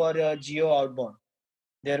conflict for geo outbound.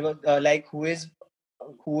 There was like who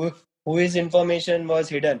who is information was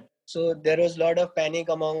hidden. So there was a lot of panic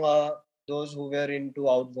among those who were into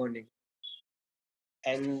outbounding.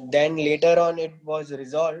 And then later on it was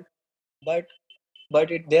resolved, but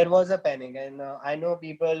there was a panic, and I know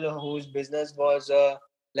people whose business was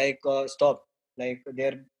stopped, like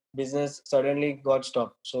their business suddenly got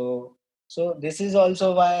stopped. So this is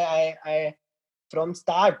also why I from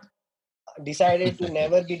start decided to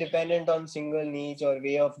never be dependent on single niche or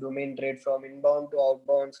way of domain trade, from inbound to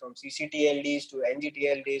outbound, from CCTLDs to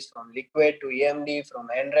NGTLDs, from liquid to EMD, from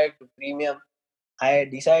Android to premium. I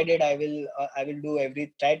decided I will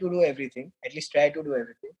try to do everything, at least try to do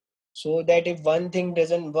everything, so that if one thing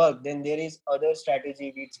doesn't work, then there is other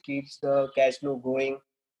strategy which keeps the cash flow going.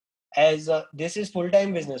 As this is full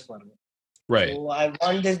time business for me, Right. so I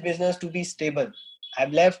want this business to be stable.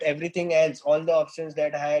 I've left everything else, all the options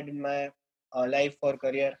that I had in my life for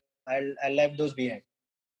career. I left those behind,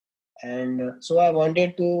 and so I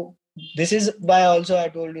wanted to. This is why also I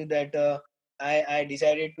told you that I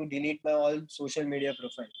decided to delete my all social media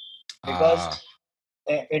profile, because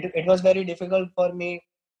Ah. it was very difficult for me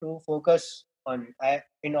to focus on it.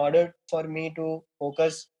 In order for me to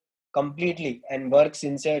focus completely and work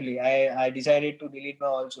sincerely, I decided to delete my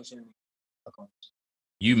all social media accounts.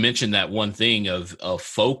 You mentioned that one thing of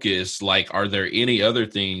focus. Like, are there any other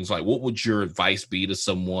things? Like, what would your advice be to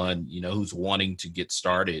someone, who's wanting to get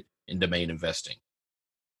started in domain investing?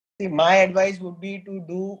 See, my advice would be to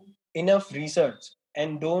do enough research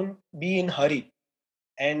and don't be in hurry,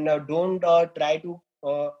 and don't try to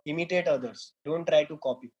imitate others. Don't try to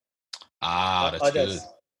copy Ah, that's others.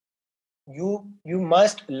 good. You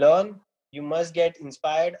must learn, you must get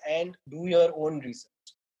inspired and do your own research,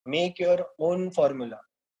 make your own formula,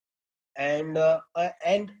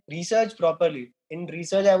 and research properly. In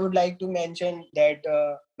research I would like to mention that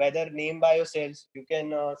whether name bio sales, you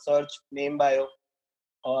can search name bio,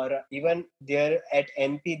 or even there at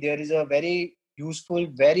NP there is a very useful,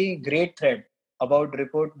 very great thread about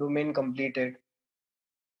report domain completed.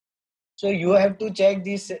 So you have to check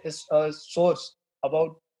this source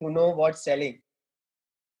about to know what's selling,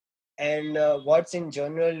 and what's in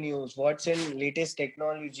general news, what's in latest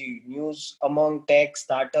technology news among tech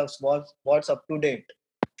startups, what's up to date.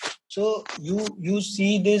 So you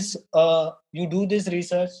see this, you do this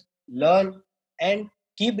research, learn, and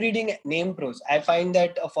keep reading name pros. I find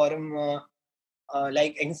that a forum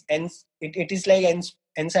it is like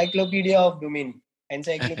encyclopedia of domain,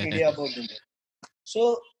 encyclopedia about domain.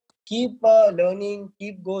 So keep learning,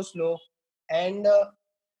 keep go slow, and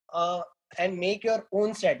uh, and make your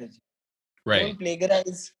own strategy. Right. Don't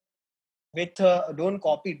plagiarize with don't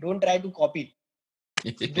copy, don't try to copy,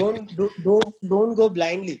 don't go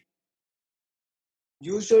blindly.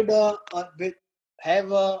 You should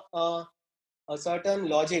have a certain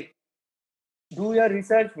logic. Do your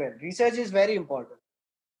research well. Research is very important.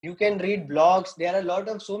 You can read blogs. There are a lot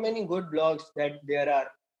of so many good blogs that there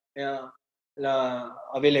are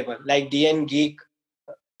available, like DN Geek.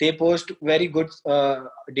 They post very good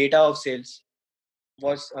data of sales,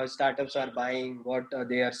 what startups are buying, what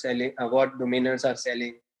they are selling, what domainers are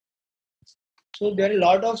selling. So there are a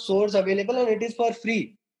lot of source available, and it is for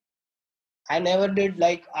free. I never did,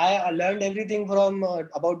 like I learned everything from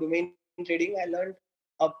about domain trading. I learned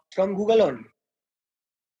from Google only.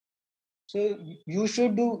 So you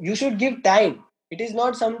should give time. It is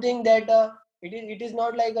not something that it is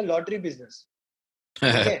not like a lottery business.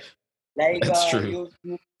 Okay, like That's true.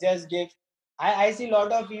 you just give. I see a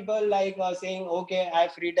lot of people like saying, okay, I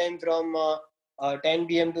have free time from 10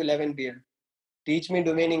 p.m. to 11 p.m. Teach me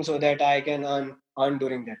domaining so that I can earn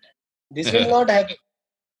during that time. This will not happen.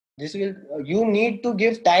 This will You need to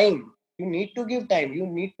give time. You need to give time. You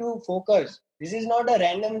need to focus. This is not a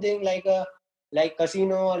random thing like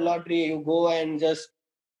casino or lottery. You go and just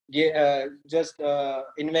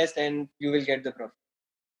invest and you will get the profit.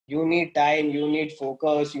 You need time, you need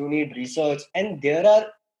focus, you need research, and there are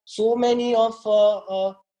so many of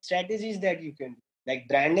strategies that you can do. Like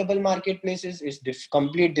brandable marketplaces is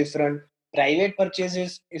complete different. Private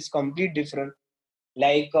purchases is complete different.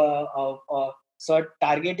 Like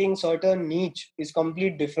targeting certain niche is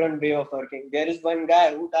complete different way of working. There is one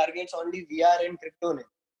guy who targets only VR and crypto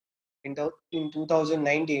in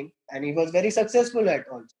 2019, and he was very successful at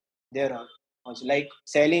also. There are also like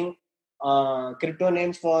selling crypto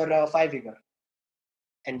names for 5 figure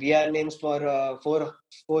and VR names for four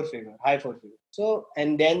figure, high four figure. So,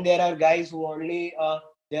 and then there are guys who only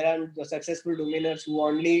there are the successful domainers who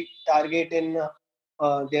only target in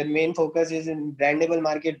their main focus is in brandable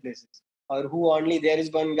marketplaces, or who only there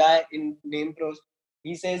is one guy in NamePros.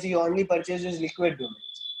 He says he only purchases liquid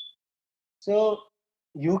domains. So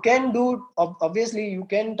you can do, obviously you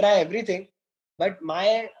can try everything, but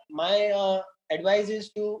my advice is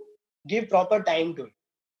to give proper time to it.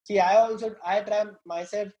 See, I try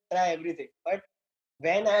myself try everything, but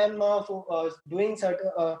when I am doing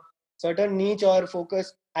certain niche or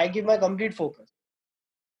focus, I give my complete focus.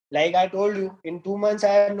 Like I told you, in 2 months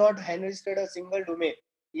I have not registered a single domain.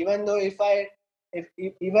 Even though if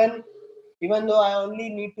even though I only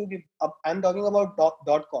need to give up, I'm talking about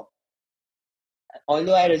 .com.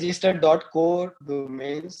 Although I registered .co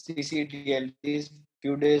domains, CCTLDs,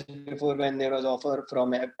 few days before when there was offer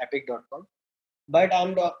from Epic.com, but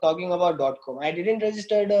I'm talking about .com. I didn't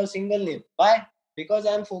register a single name. Why? Because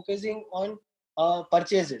I'm focusing on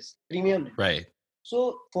purchases, premium name. Right.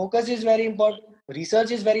 So focus is very important.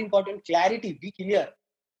 Research is very important. Clarity, be clear.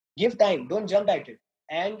 Give time. Don't jump at it.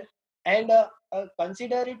 And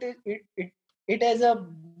consider it as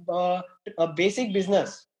a basic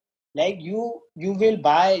business. Like you will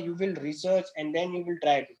buy, you will research, and then you will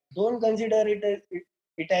try it. Don't consider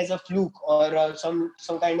it as a fluke or some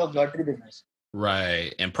kind of lottery business.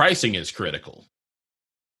 Right. And pricing is critical.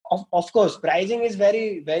 Of course, pricing is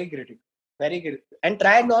very critical, very critical. And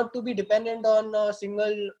try not to be dependent on a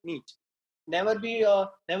single niche. Never.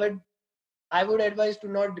 I would advise to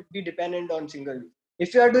not be dependent on single niche.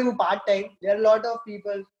 If you are doing part time, there are a lot of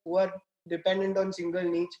people who are dependent on single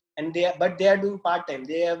niche, and they are doing part time.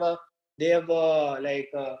 They have like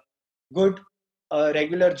a good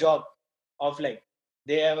regular job offline.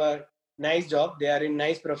 They have a nice job. They are in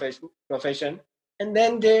nice profession, and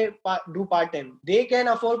then they do part time. They can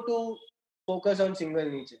afford to focus on single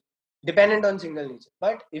niche, dependent on single niche.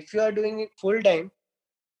 But if you are doing it full time,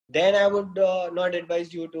 then I would not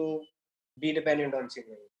advise you to be dependent on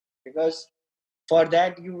single niche, because for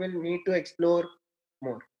that you will need to explore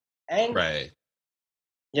more. And Right.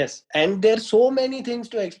 yes, and there's so many things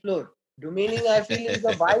to explore. Domaining, I feel, is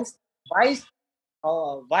a wide,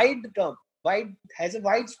 wide term. Wide has a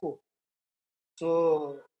wide scope.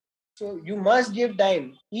 So, so you must give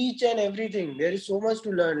time. Each and everything. There is so much to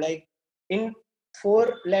learn. Like in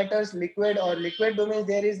 4 letters, liquid domains,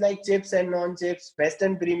 there is like chips and non-chips,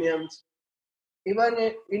 Western premiums.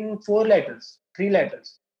 Even in 4 letters, 3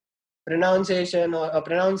 letters, pronunciation or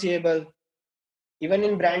pronunciable. Even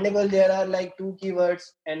in brandable, there are like 2 keywords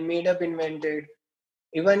and made up invented.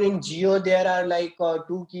 Even in geo, there are like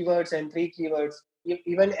 2 keywords and 3 keywords.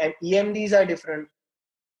 Even EMDs are different.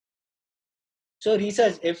 So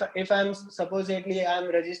research, if I'm supposedly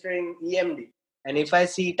I'm registering EMD, and if I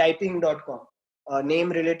see typing.com, a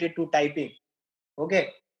name related to typing,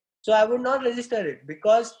 okay, so I would not register it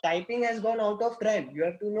because typing has gone out of trend. You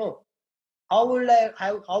have to know. How would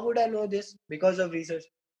I know this? Because of research.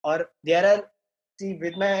 Or there are, see,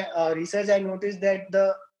 with my research, I noticed that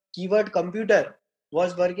the keyword computer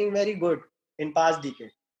was working very good in past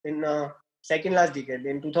decade, in second last decade,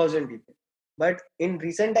 in 2000 decade. But in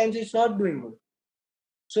recent times, it's not doing good.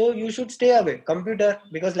 So you should stay away. Computer,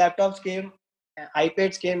 because laptops came,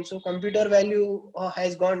 iPads came, so computer value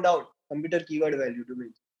has gone down. Computer keyword value to me.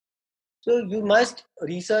 So you must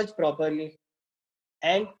research properly.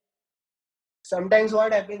 And sometimes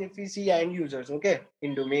what happens if we see end users, okay,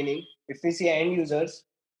 in domaining, if we see end users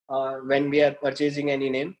when we are purchasing any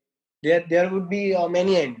name, there would be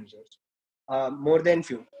many end users, more than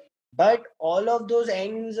few. But all of those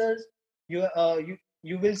end users, you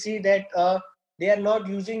will see that they are not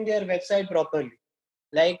using their website properly.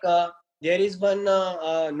 Like there is one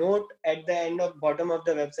note at the end of bottom of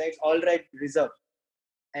the website, all right reserved.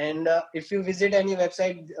 And if you visit any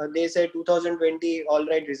website, they say 2020 all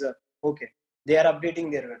right reserved. Okay, they are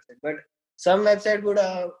updating their website. But some website would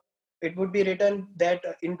it would be written that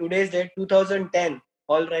in today's date 2010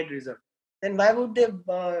 all right reserved. then why would they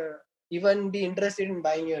even be interested in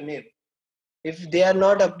buying your name? If they are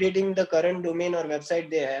not updating the current domain or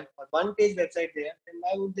website they have, or one-page website they have, then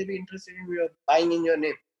why would they be interested in buying in your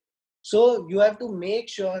name? So you have to make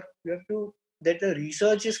sure that the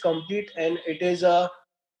research is complete and it is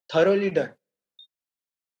thoroughly done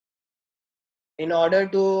in order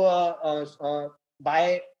to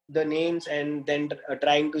buy the names and then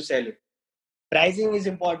trying to sell it. Pricing is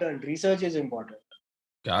important. Research is important.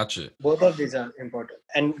 Gotcha. Both of these are important.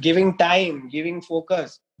 And giving time, giving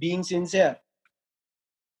focus, being sincere.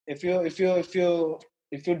 If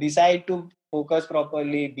you decide to focus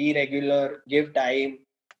properly, be regular, give time,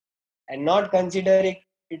 and not consider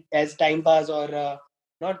it as time pass or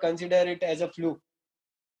not consider it as a fluke.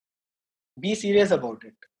 Be serious about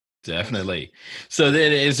it. Definitely. So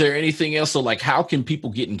then, is there anything else? So, like, how can people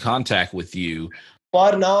get in contact with you?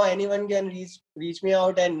 For now, anyone can reach me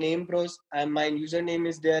out and name pros. And my username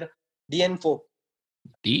is there, DN Folk.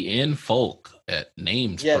 DN Folk at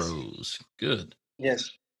Names Yes. Pros. Good.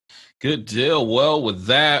 Yes. Good deal. Well, with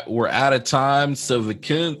that, we're out of time. So,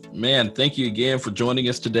 Vakunt, man, thank you again for joining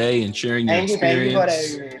us today and sharing your experience.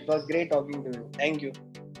 Thank you for having me. It was great talking to you. Thank you.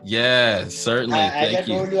 Yeah, certainly. As I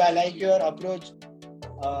told you, I like your approach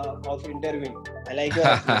of interviewing. I like your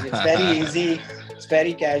approach. It's very easy. It's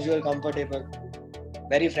very casual, comfortable,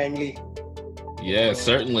 very friendly. Yeah,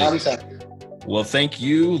 certainly. Thumbs up. Well, thank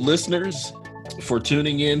you, listeners, for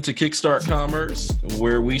tuning in to Kickstart Commerce,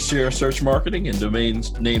 where we share search marketing and domain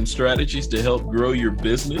name strategies to help grow your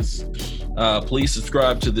business. Please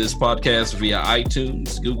subscribe to this podcast via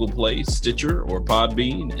iTunes, Google Play, Stitcher, or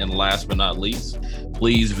Podbean. And last but not least,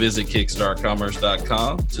 please visit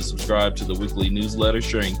kickstartcommerce.com to subscribe to the weekly newsletter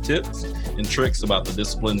sharing tips and tricks about the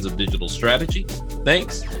disciplines of digital strategy.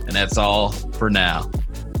 Thanks, and that's all for now.